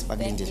 All the best.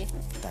 Thank Bakulindile. you.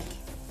 Thank you.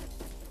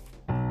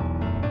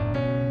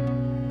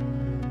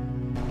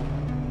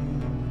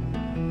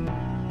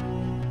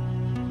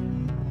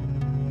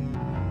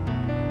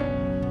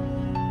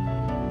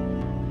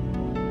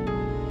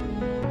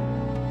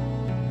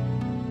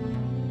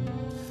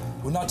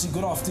 Unati,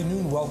 good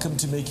afternoon. Welcome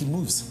to Making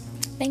Moves.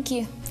 Thank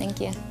you.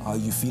 How are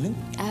you feeling?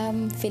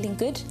 I'm feeling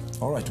good.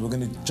 All right, we're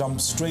going to jump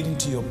straight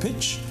into your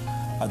pitch.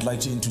 I'd like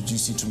to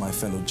introduce you to my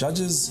fellow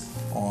judges.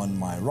 On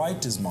my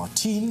right is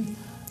Martine,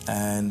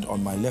 and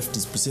on my left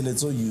is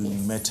Potsoletso. You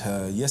met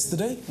her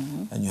yesterday,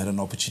 and you had an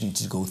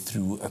opportunity to go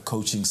through a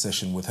coaching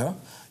session with her.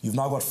 You've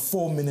now got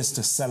 4 minutes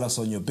to sell us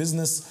on your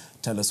business.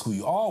 Tell us who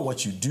you are,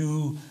 what you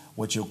do,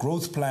 what your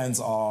growth plans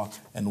are,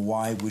 and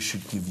why we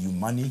should give you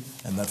money.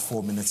 And that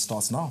 4 minutes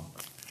starts now.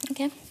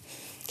 Okay,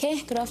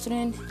 good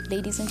afternoon,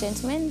 ladies and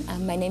gentlemen.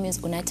 My name is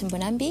Unati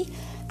Mbonambi,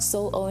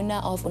 sole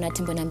owner of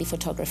Unati Mbonambi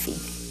Photography,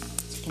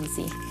 as you can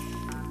see.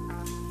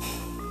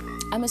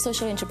 I'm a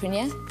social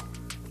entrepreneur.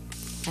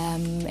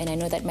 And I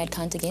know that might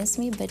count against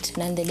me, but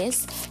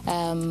nonetheless,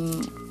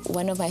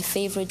 one of my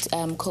favorite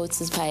quotes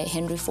is by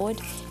Henry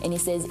Ford, and he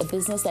says, "A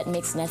business that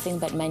makes nothing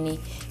but money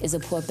is a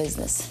poor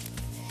business."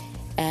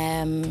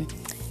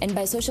 And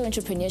by social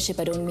entrepreneurship,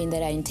 I don't mean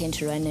that I intend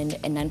to run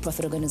a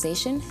non-profit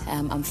organization.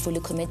 I'm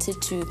fully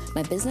committed to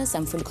my business.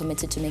 I'm fully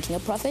committed to making a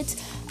profit.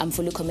 I'm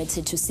fully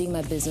committed to seeing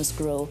my business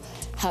grow.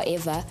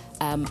 However,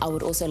 I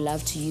would also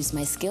love to use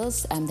my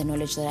skills, the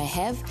knowledge that I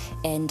have,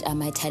 and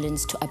my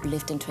talents to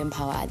uplift and to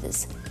empower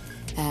others.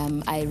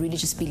 I really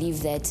just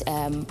believe that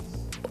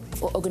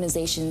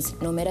organizations,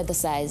 no matter the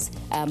size,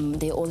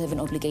 they all have an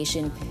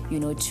obligation,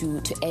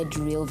 to add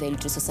real value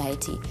to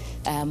society.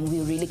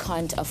 We really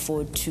can't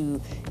afford to,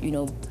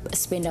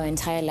 spend our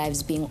entire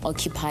lives being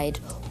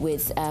occupied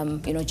with,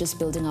 just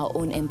building our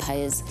own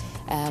empires,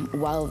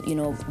 while,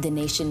 the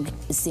nation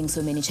is seeing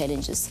so many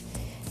challenges.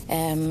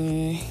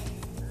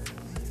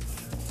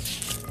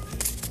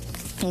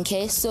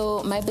 Okay,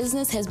 so my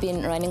business has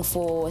been running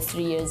for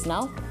 3 years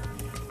now.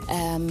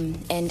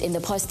 And in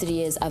the past 3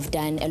 years, I've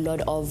done a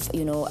lot of,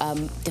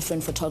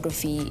 different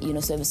photography,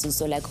 services,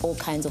 so like all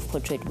kinds of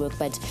portrait work.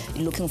 But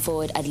looking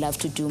forward, I'd love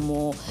to do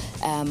more.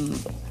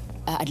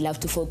 I'd love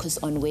to focus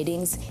on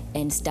weddings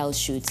and style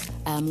shoots.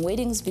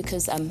 Weddings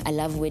because I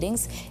love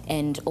weddings,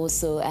 and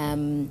also,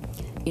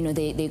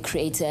 they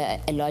create a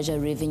larger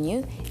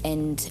revenue,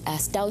 and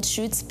style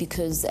shoots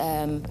because,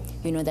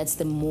 that's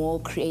the more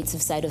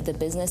creative side of the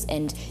business,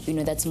 and,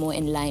 that's more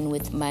in line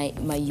with my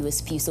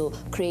USP. So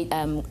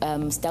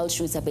style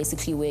shoots are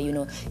basically where,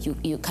 you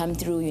come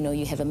through,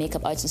 you have a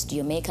makeup artist do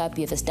your makeup,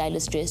 you have a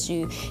stylist dress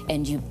you,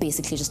 and you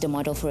basically just a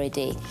model for a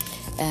day.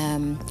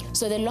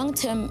 So the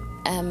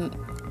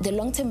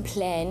long-term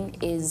plan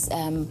is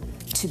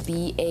to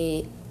be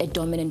a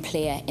dominant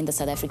player in the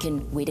South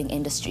African wedding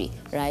industry,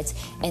 right?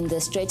 And the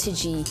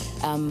strategy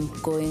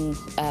going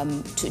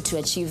to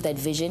achieve that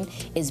vision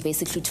is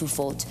basically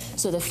twofold.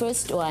 So the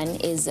first one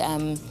is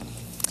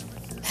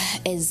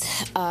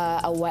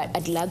what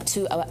I'd like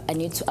to. I'm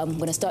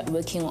going to start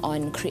working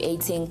on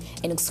creating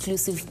an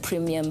exclusive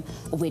premium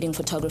wedding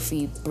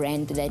photography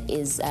brand that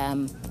is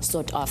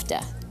sought after.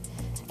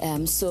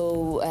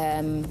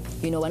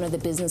 One of the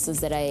businesses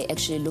that I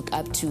actually look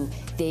up to,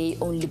 they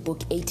only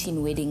book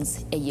 18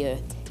 weddings a year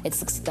at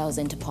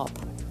 60,000 a pop.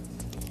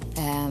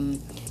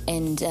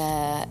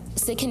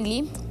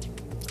 Secondly,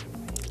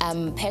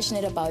 I'm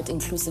passionate about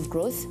inclusive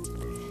growth,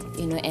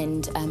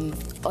 and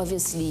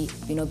obviously,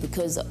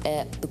 because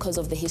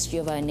of the history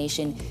of our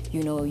nation,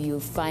 you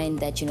find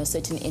that,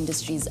 certain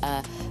industries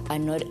are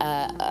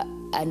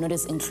not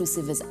as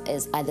inclusive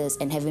as others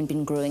and haven't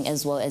been growing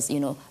as well as,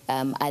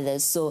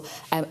 others. So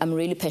I'm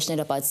really passionate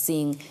about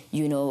seeing,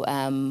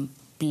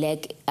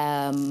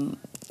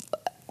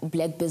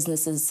 black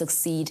businesses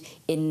succeed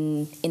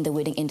in the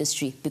wedding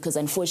industry, because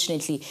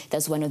unfortunately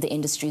that's one of the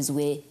industries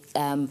where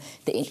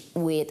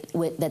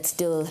that's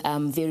still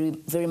very,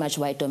 very much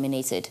white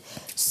dominated.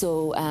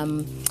 So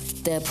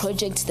the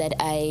project that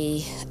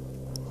I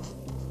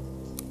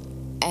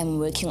am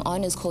working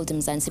on is called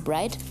Mzansi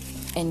Bride.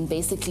 And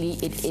basically,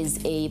 it is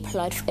a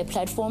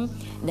platform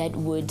that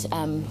would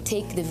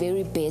take the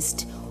very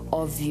best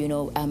of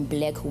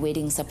black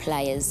wedding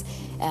suppliers,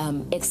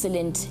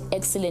 excellent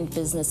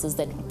businesses,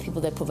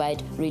 people that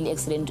provide really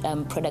excellent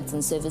products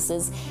and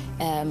services,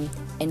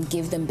 and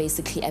give them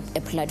basically a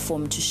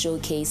platform to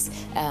showcase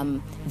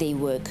their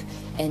work.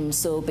 And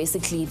so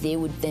basically, they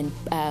would then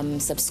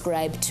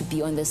subscribe to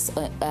be on this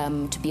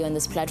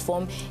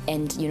platform.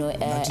 And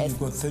Imagine you've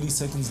got 30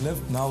 seconds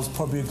left. Now is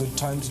probably a good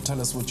time to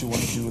tell us what you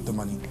want to do with the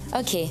money.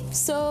 Okay,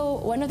 so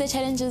one of the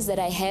challenges that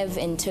I have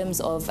in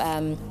terms of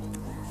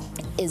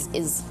is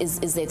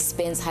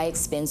the high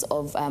expense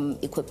of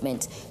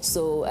equipment.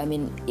 So I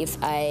mean, if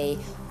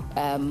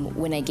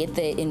when I get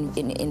the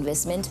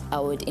investment, I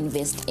would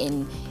invest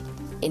in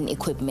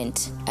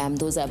equipment.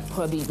 Those are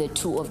probably the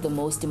two of the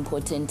most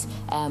important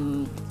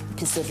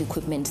pieces of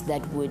equipment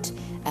that would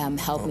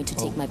help me to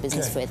take my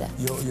business further.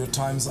 Your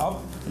time's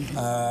up.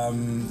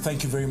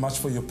 Thank you very much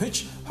for your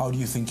pitch. How do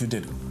you think you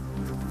did?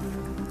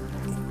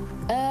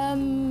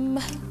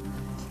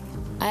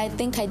 I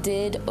think I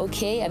did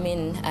okay. I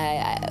mean,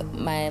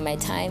 my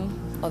time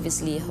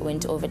obviously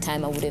went over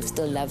time. I would have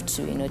still loved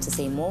to, to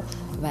say more,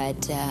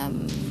 but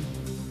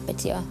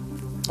yeah.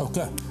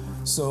 Okay.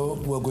 So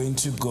we're going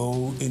to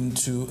go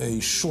into a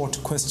short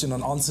question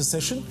and answer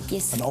session.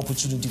 Yes. An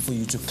opportunity for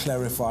you to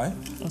clarify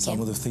some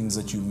of the things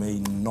that you may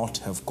not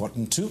have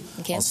gotten to.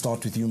 Okay. I'll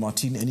start with you,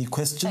 Martine. Any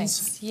questions?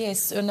 Thanks.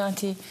 Yes,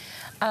 Unathi.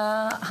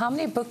 How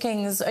many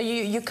bookings are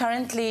you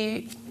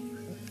currently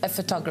a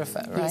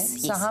photographer, right?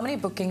 Yes. So how many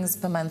bookings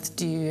per month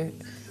do you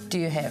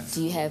have?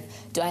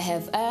 Do I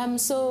have?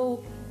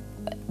 So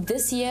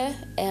this year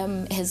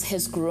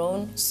has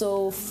grown.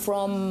 So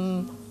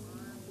from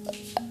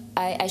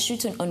I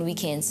shoot on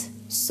weekends.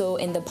 So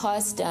in the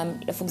past,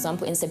 for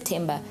example, in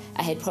September,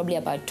 I had probably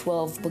about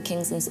 12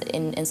 bookings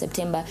in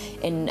September.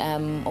 In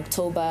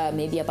October,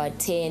 maybe about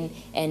 10,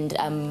 and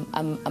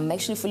I'm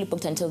actually fully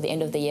booked until the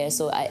end of the year.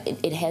 So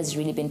it has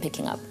really been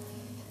picking up.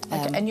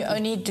 Okay. And you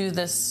only do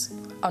this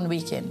on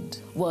weekend?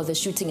 Well, the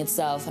shooting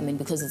itself, I mean,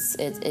 because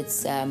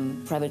it's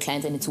private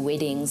clients and it's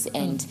weddings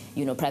and,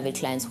 you know, private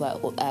clients who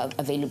are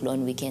available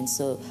on weekends.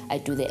 So I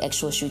do the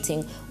actual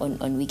shooting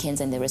on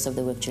weekends and the rest of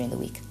the work during the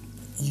week.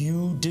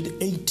 You did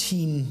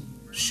 18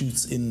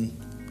 shoots in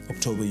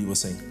October, you were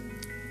saying?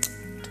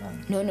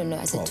 No.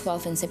 I said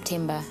 12 in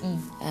September.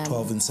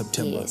 12 in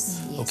September. Yes.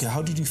 Okay,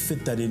 how did you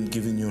fit that in,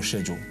 given your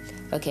schedule?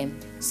 Okay,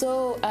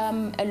 so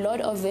a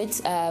lot of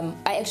it,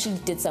 I actually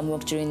did some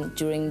work during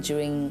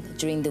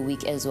the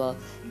week as well.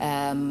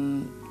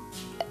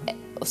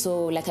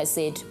 So, like I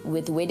said,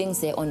 with weddings,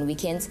 they're on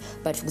weekends.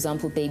 But for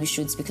example, baby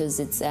shoots,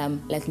 because it's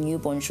like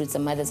newborn shoots, the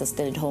mothers are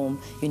still at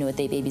home, you know, with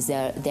their babies,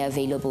 they're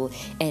available.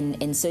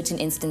 And in certain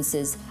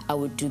instances, I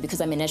would do, because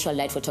I'm a natural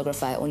light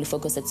photographer, I only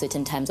focus at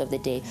certain times of the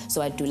day.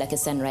 So I'd do like a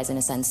sunrise and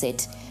a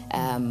sunset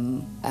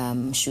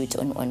shoot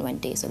on one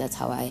day. So that's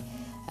how I...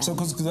 So,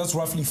 because that's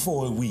roughly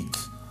 4 a week,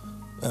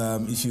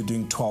 if you're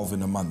doing 12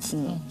 in a month.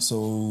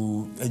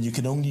 So, and you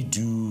can only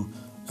do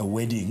a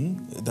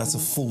wedding, that's a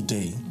full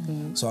day.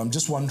 So I'm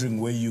just wondering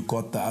where you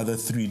got the other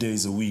 3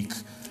 days a week.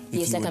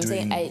 Yes, like I'm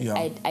saying,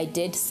 I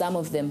did some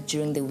of them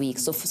during the week.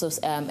 So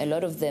a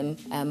lot of them,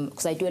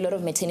 because I do a lot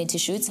of maternity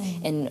shoots,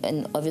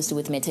 and obviously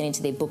with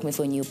maternity they book me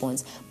for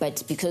newborns.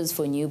 But because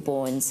for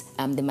newborns,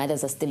 the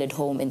mothers are still at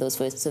home in those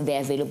first, so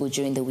they're available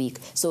during the week.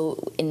 So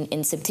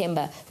in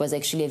September was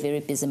actually a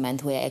very busy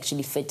month where I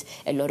actually fit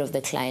a lot of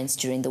the clients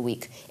during the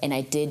week, and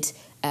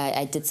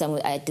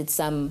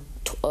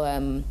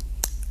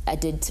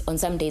on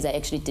some days I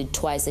actually did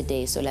twice a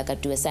day. So like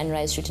I'd do a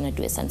sunrise shoot and I'd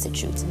do a sunset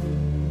shoot.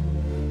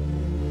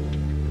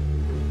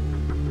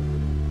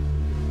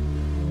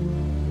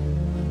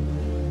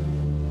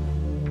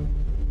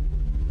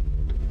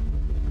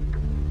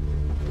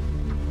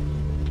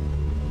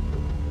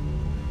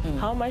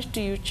 How much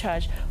do you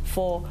charge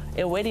for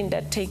a wedding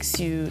that takes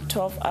you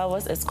 12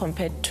 hours as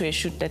compared to a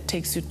shoot that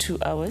takes you 2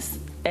 hours?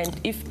 And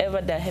if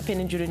ever they're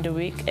happening during the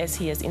week, as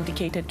he has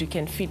indicated, you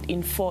can fit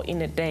in 4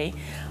 in a day.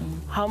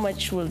 How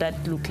much will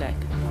that look like?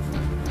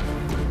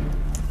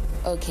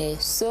 Okay,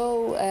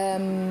 so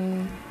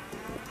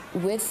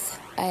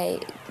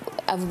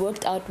I've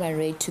worked out my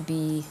rate to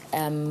be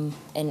an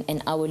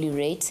hourly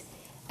rate,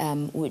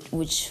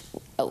 which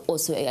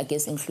also I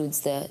guess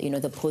includes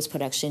the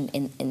post-production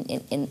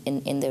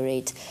in the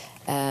rate.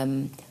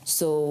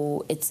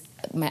 So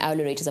my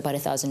hourly rate is about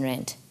 1,000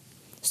 rand.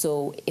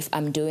 So if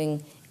I'm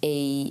doing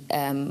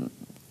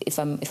if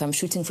I'm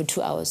shooting for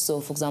 2 hours,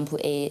 so for example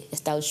a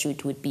style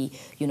shoot would be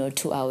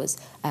 2 hours,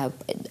 I'd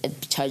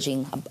be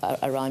charging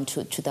around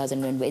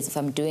 2,000 rand. Whereas if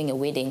I'm doing a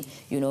wedding,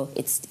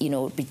 it's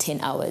it'd be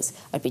 10 hours,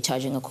 I'd be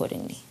charging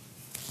accordingly.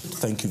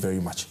 Thank you very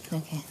much.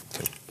 Okay.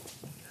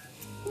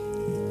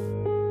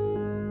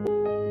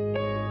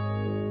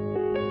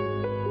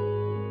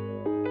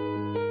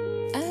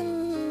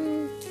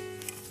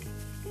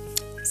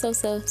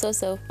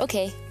 So.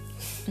 Okay.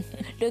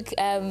 Look,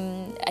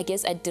 I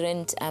guess I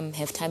didn't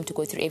have time to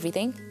go through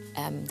everything.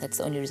 That's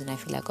the only reason I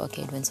feel like,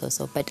 okay, it went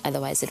so. But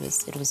otherwise, it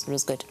was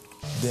good.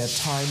 There are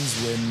times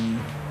when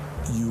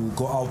you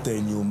go out there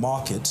in your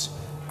market,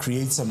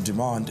 create some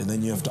demand, and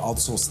then you have to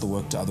outsource the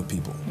work to other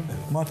people.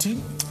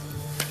 Martine?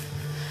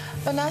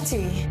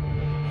 Bonati.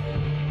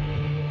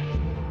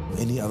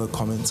 Any other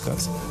comments,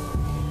 guys?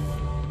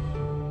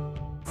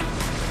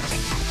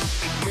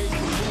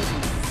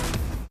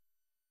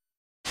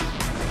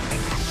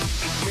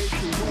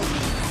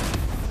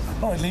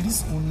 All right,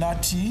 ladies,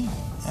 Unati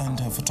and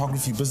her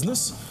photography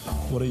business,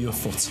 what are your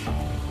thoughts?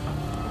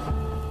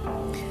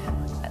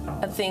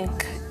 I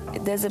think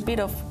there's a bit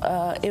of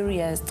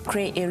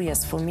gray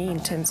areas for me in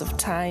terms of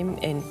time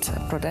and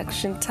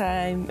production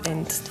time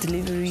and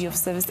delivery of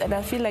service. And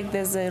I feel like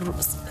there's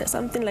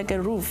something like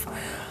a roof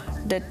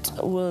that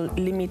will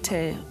limit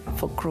her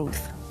for growth.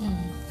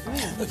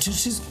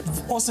 She's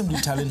awesomely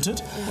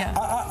talented. Yeah.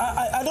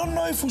 I don't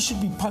know if we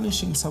should be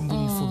punishing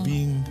somebody for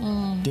being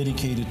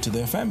dedicated to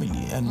their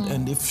family.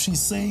 And if she's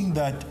saying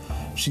that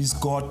she's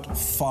got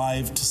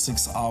 5 to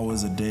 6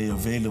 hours a day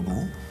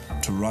available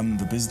to run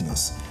the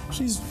business,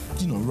 she's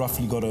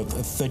roughly got a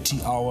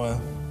 30-hour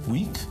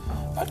week.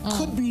 That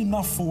could be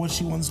enough for what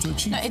she wants to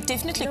achieve. No, it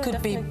definitely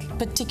could be,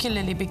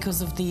 particularly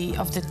because of the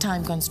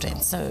time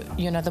constraints. So,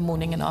 the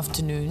morning and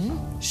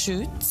afternoon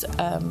shoots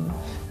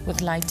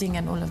with lighting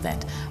and all of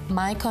that.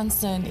 My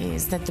concern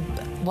is that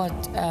what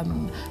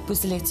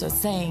Pusiletso is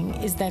saying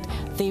is that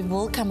there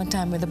will come a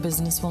time where the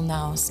business will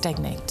now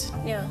stagnate.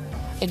 Yeah.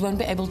 It won't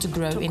be able to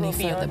grow any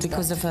further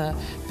because of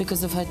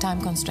her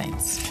time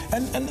constraints.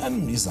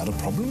 And is that a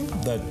problem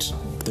that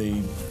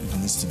it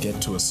needs to get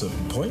to a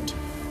certain point?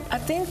 I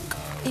think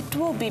it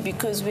will be,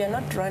 because we are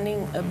not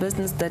running a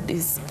business that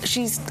is...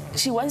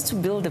 She wants to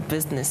build a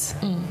business,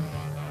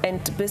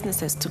 and the business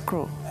has to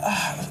grow.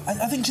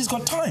 I think she's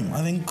got time.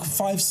 I think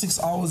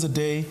 5-6 hours a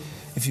day,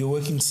 if you're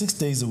working 6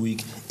 days a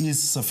week,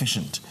 is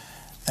sufficient.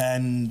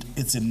 And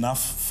it's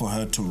enough for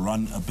her to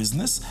run a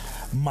business.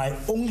 My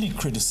only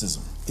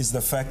criticism is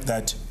the fact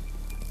that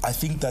I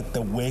think that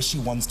the way she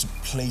wants to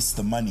place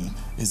the money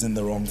is in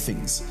the wrong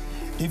things.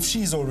 if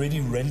she's already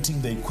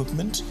renting the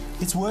equipment,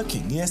 it's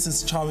working. Yes,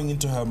 it's chowing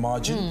into her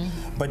margin,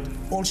 but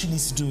all she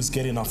needs to do is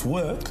get enough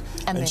work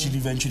and she'll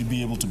eventually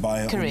be able to buy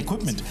her own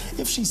equipment.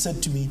 If she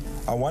said to me,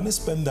 I want to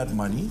spend that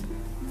money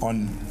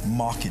on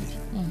marketing,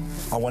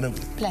 I want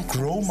to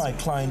grow my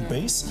client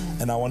base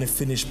and I want to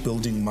finish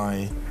building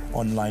my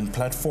online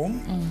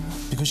platform,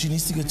 because she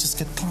needs to just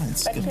get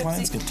clients, get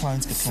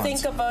clients.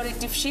 Think about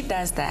it. If she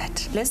does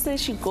that, let's say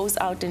she goes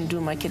out and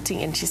do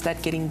marketing and she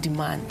starts getting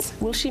demands,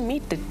 will she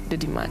meet the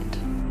demand?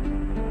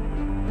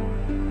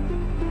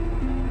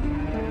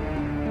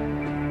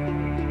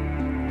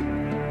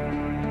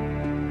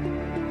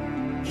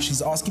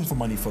 She's asking for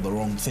money for the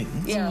wrong thing,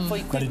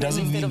 but it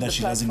doesn't mean that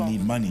she doesn't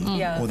need money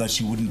or that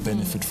she wouldn't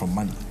benefit from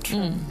money.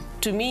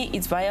 To me,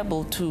 it's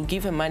viable to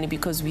give her money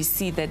because we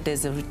see that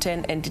there's a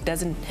return and it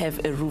doesn't have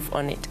a roof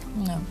on it.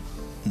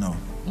 No.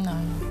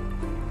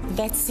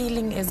 That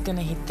ceiling is going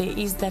to hit. There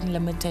is that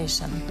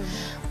limitation.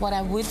 What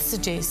I would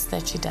suggest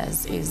that she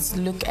does is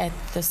look at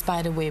the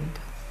spider web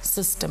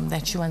system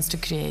that she wants to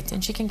create,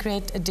 and she can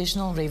create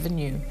additional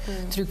revenue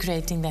through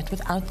creating that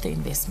without the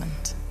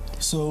investment.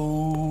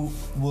 So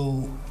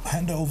we'll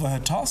hand her over her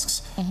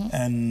tasks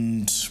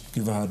and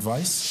give her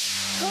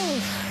advice.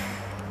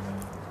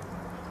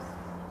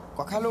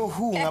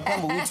 Kwakalohu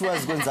ngaphambi ukuthi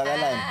wazi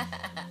kwenzakalani.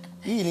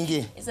 Yini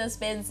ke?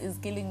 Suspense is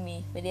killing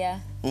me, but yeah.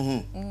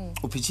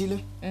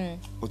 Uphithile?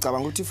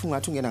 Ucabanga ukuthi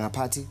ungathi ungena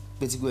ngaphakathi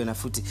bethi kuwena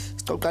futhi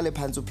siqoqale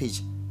phansi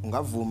upitch.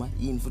 Ungavuma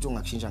yini futhi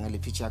ungakushintsha ngale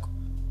pitch yakho?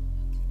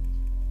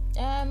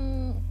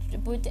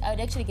 But I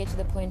would actually get to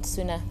the point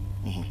sooner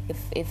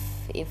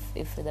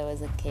if there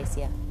was a case,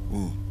 yeah.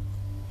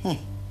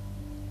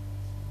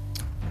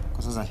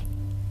 Nkosazana.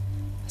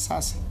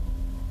 Sasa.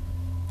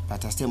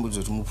 But asithemba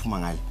uzothi umuphuma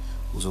ngale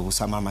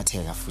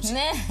uzokusamamatheka futhi.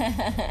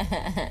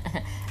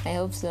 I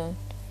hope so.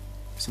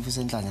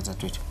 Sifisa inhlanya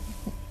dadwethu.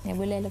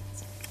 Ngiyabulela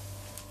futhi.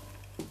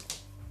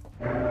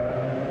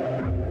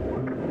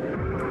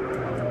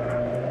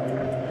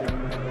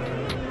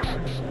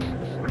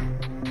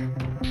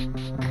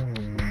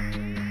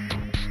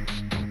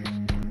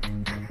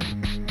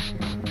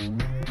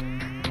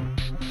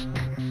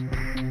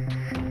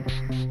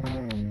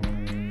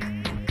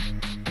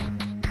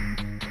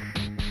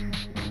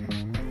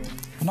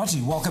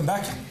 Nati, welcome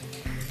back.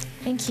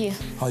 Thank you.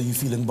 How are you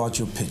feeling about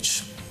your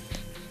pitch?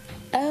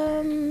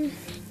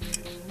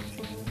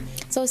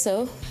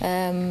 So.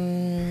 I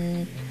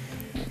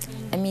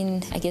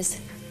mean, I guess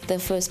the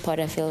first part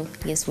I feel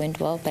went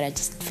well, but I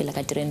just feel like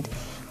I didn't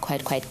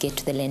quite get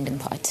to the landing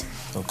part.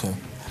 Okay.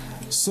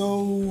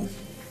 So,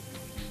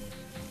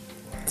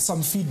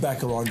 some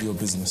feedback around your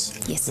business.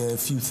 Yes. There are a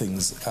few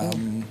things.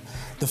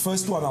 The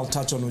first one I'll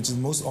touch on, which is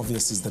most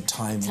obvious, is the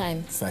time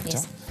factor.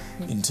 Yes.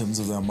 In terms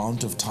of the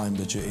amount of time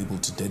that you're able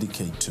to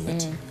dedicate to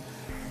it.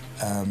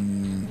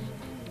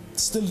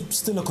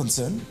 Still a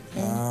concern.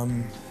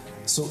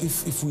 So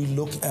if we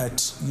look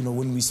at,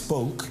 when we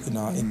spoke in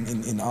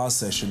our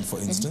session, for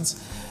instance,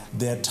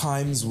 there are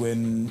times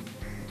when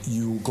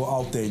you go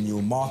out there and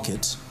you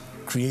market,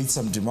 create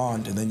some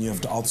demand, and then you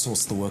have to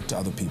outsource the work to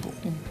other people.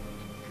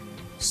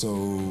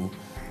 So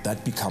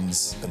that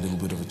becomes a little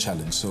bit of a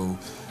challenge. So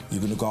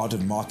you're going to go out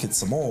and market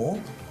some more,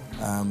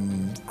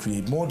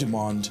 create more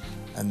demand,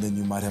 and then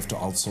you might have to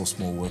outsource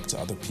more work to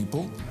other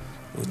people,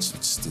 which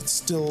it's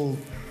still,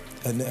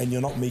 and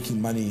you're not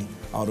making money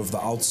out of the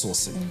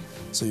outsourcing.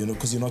 So,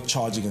 because you're not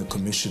charging a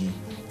commission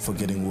for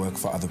getting work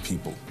for other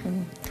people.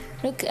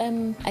 Look,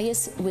 I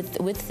guess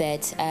with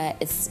that,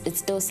 it's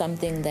still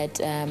something that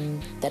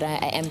that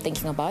I am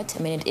thinking about. I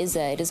mean, it is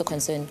a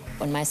concern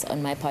on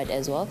my part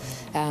as well,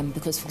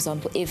 because, for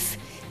example, if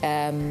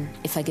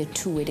I get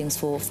 2 weddings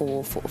for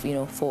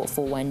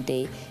one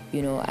day,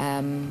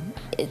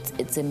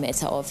 it's a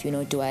matter of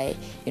do I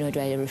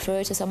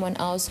refer to someone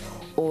else,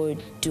 or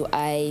do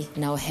I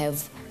now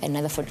have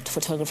another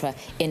photographer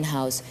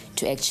in-house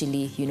to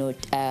actually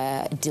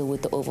deal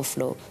with the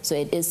overflow? So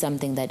it is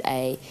something that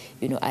I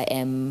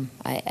am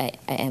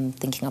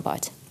thinking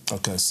about.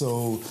 Okay,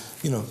 so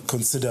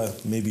consider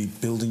maybe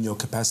building your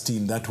capacity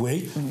in that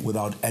way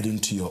without adding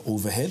to your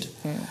overhead.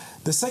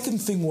 The second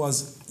thing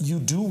was, you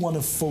do want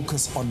to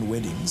focus on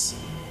weddings,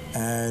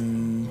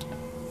 and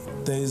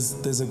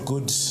there's a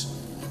good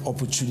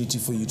opportunity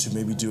for you to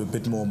maybe do a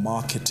bit more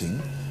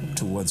marketing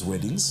towards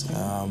weddings.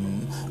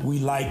 We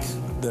like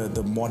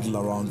the model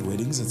around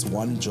weddings. It's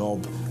one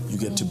job, you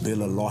get to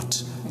bill a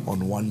lot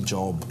on one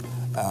job,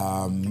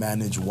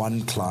 manage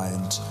one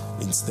client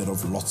instead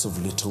of lots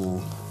of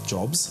little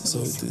jobs. So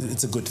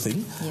it's a good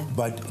thing.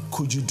 But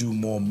could you do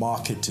more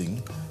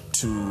marketing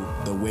to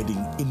the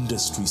wedding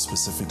industry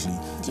specifically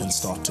and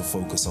start to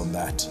focus on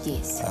that?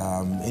 Yes.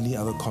 Any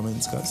other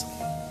comments, guys?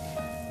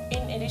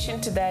 In addition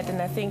to that,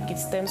 and I think it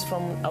stems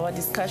from our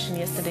discussion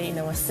yesterday in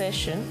our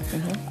session,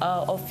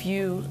 of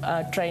you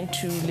trying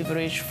to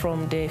leverage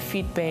from the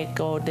feedback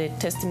or the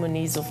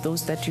testimonies of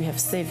those that you have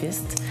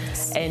serviced,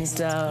 and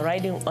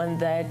riding on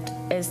that,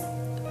 as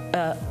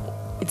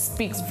it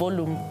speaks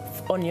volume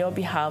on your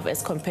behalf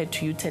as compared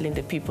to you telling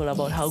the people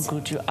about how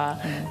good you are.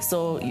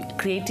 So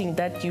creating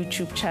that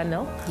YouTube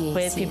channel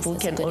where people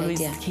can always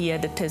hear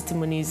the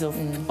testimonies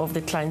of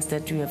the clients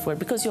that you have worked,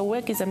 because your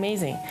work is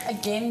amazing.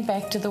 Again,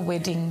 back to the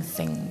wedding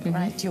thing,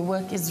 right? Your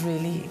work is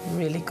really,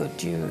 really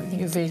good.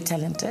 You're very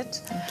talented.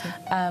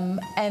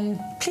 And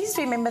please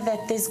remember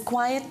that there's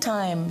quiet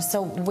time.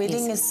 So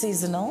wedding is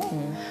seasonal,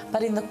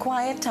 but in the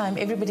quiet time,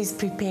 everybody's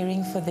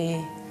preparing for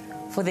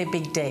their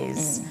big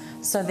days.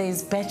 So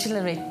there's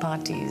bachelorette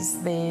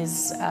parties,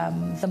 there's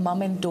the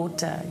mom and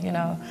daughter, you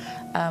know,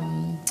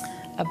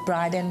 a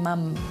bride and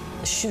mum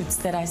shoots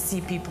that I see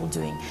people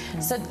doing.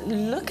 So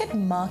look at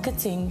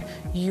marketing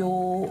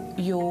your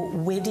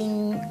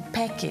wedding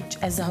package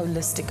as a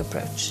holistic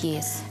approach.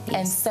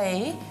 And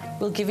say,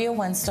 we'll give you a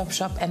one-stop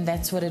shop, and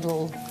that's what it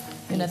will,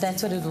 you know,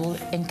 that's what it will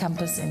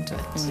encompass into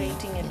it.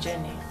 Creating a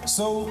journey.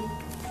 So,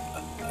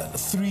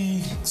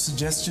 3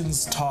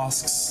 suggestions,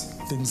 tasks,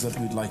 things that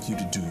we'd like you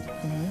to do.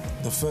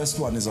 The first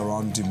one is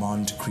around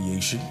demand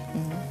creation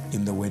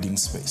in the wedding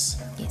space.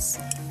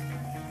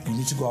 You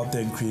need to go out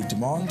there and create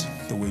demand.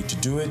 The way to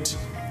do it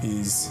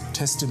is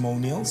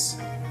testimonials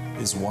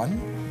is one.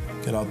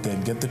 Get out there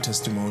and get the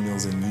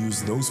testimonials and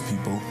use those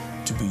people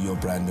to be your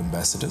brand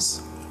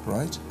ambassadors,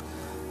 right?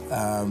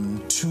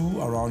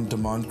 2, around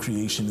demand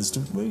creation is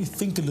to maybe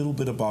think a little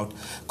bit about,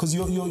 because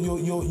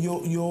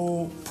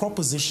your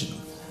proposition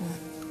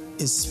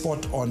is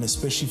spot on,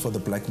 especially for the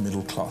black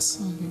middle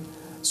class.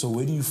 So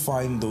where do you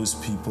find those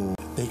people?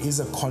 There is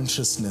a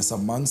consciousness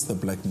amongst the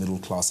black middle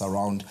class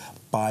around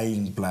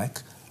buying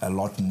black a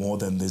lot more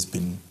than there's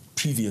been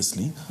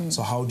previously.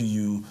 So how do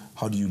you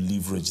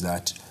leverage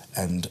that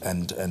and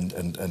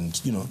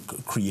you know,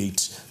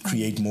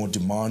 create more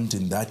demand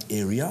in that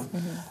area?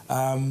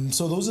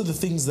 So those are the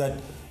things that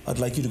I'd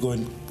like you to go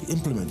and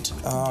implement.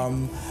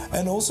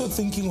 And also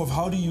thinking of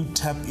how do you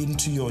tap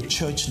into your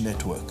church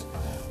network.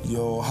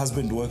 Your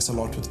husband works a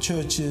lot with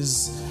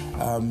churches.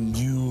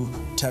 You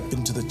tap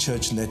into the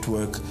church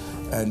network,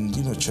 and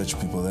you know, church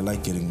people, they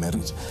like getting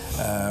married.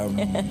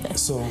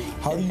 So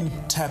how do you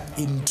tap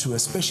into,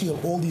 especially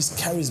all these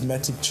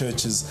charismatic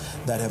churches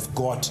that have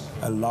got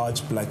a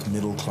large black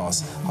middle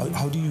class?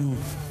 How do you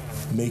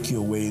make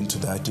your way into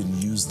that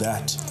and use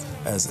that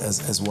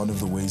as one of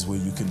the ways where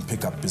you can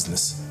pick up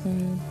business?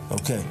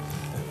 Okay,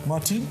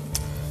 Martin?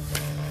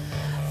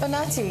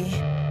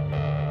 Bonati.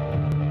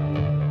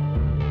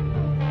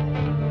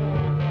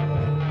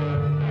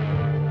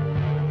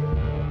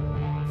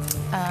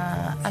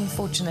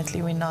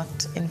 Unfortunately, we're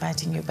not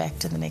inviting you back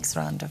to the next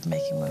round of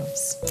Making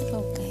Moves.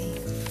 Okay,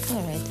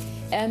 all right.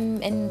 And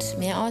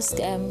may I ask,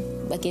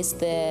 I guess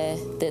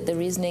the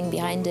reasoning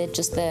behind it,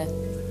 just the...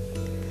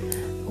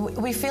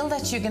 We feel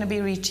that you're going to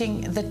be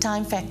reaching, the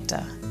time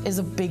factor is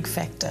a big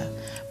factor,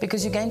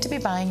 because you're going to be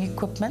buying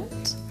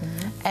equipment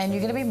and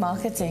you're going to be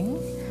marketing,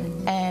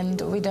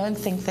 and we don't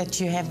think that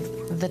you have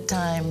the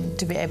time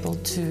to be able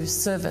to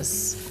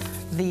service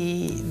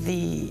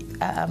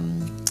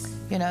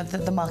you know,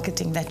 the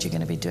marketing that you're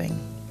going to be doing.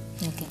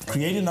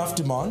 Create enough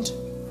demand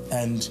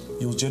and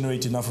you'll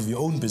generate enough of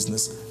your own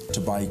business to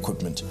buy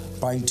equipment.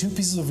 Buying 2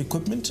 pieces of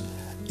equipment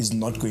is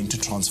not going to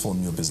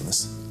transform your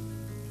business.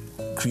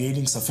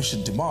 Creating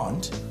sufficient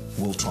demand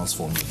will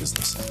transform your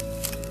business.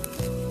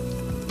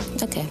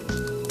 Okay.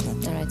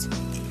 All right.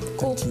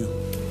 Cool. Thank you.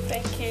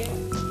 Thank you.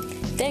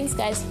 Thanks,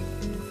 guys.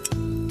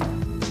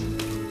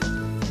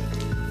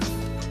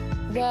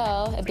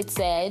 Well, a bit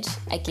sad,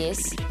 I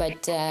guess,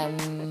 but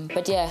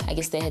yeah, I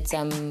guess they had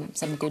some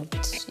good,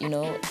 you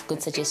know,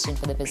 good suggestion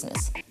for the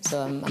business.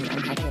 So I'm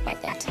happy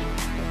about that.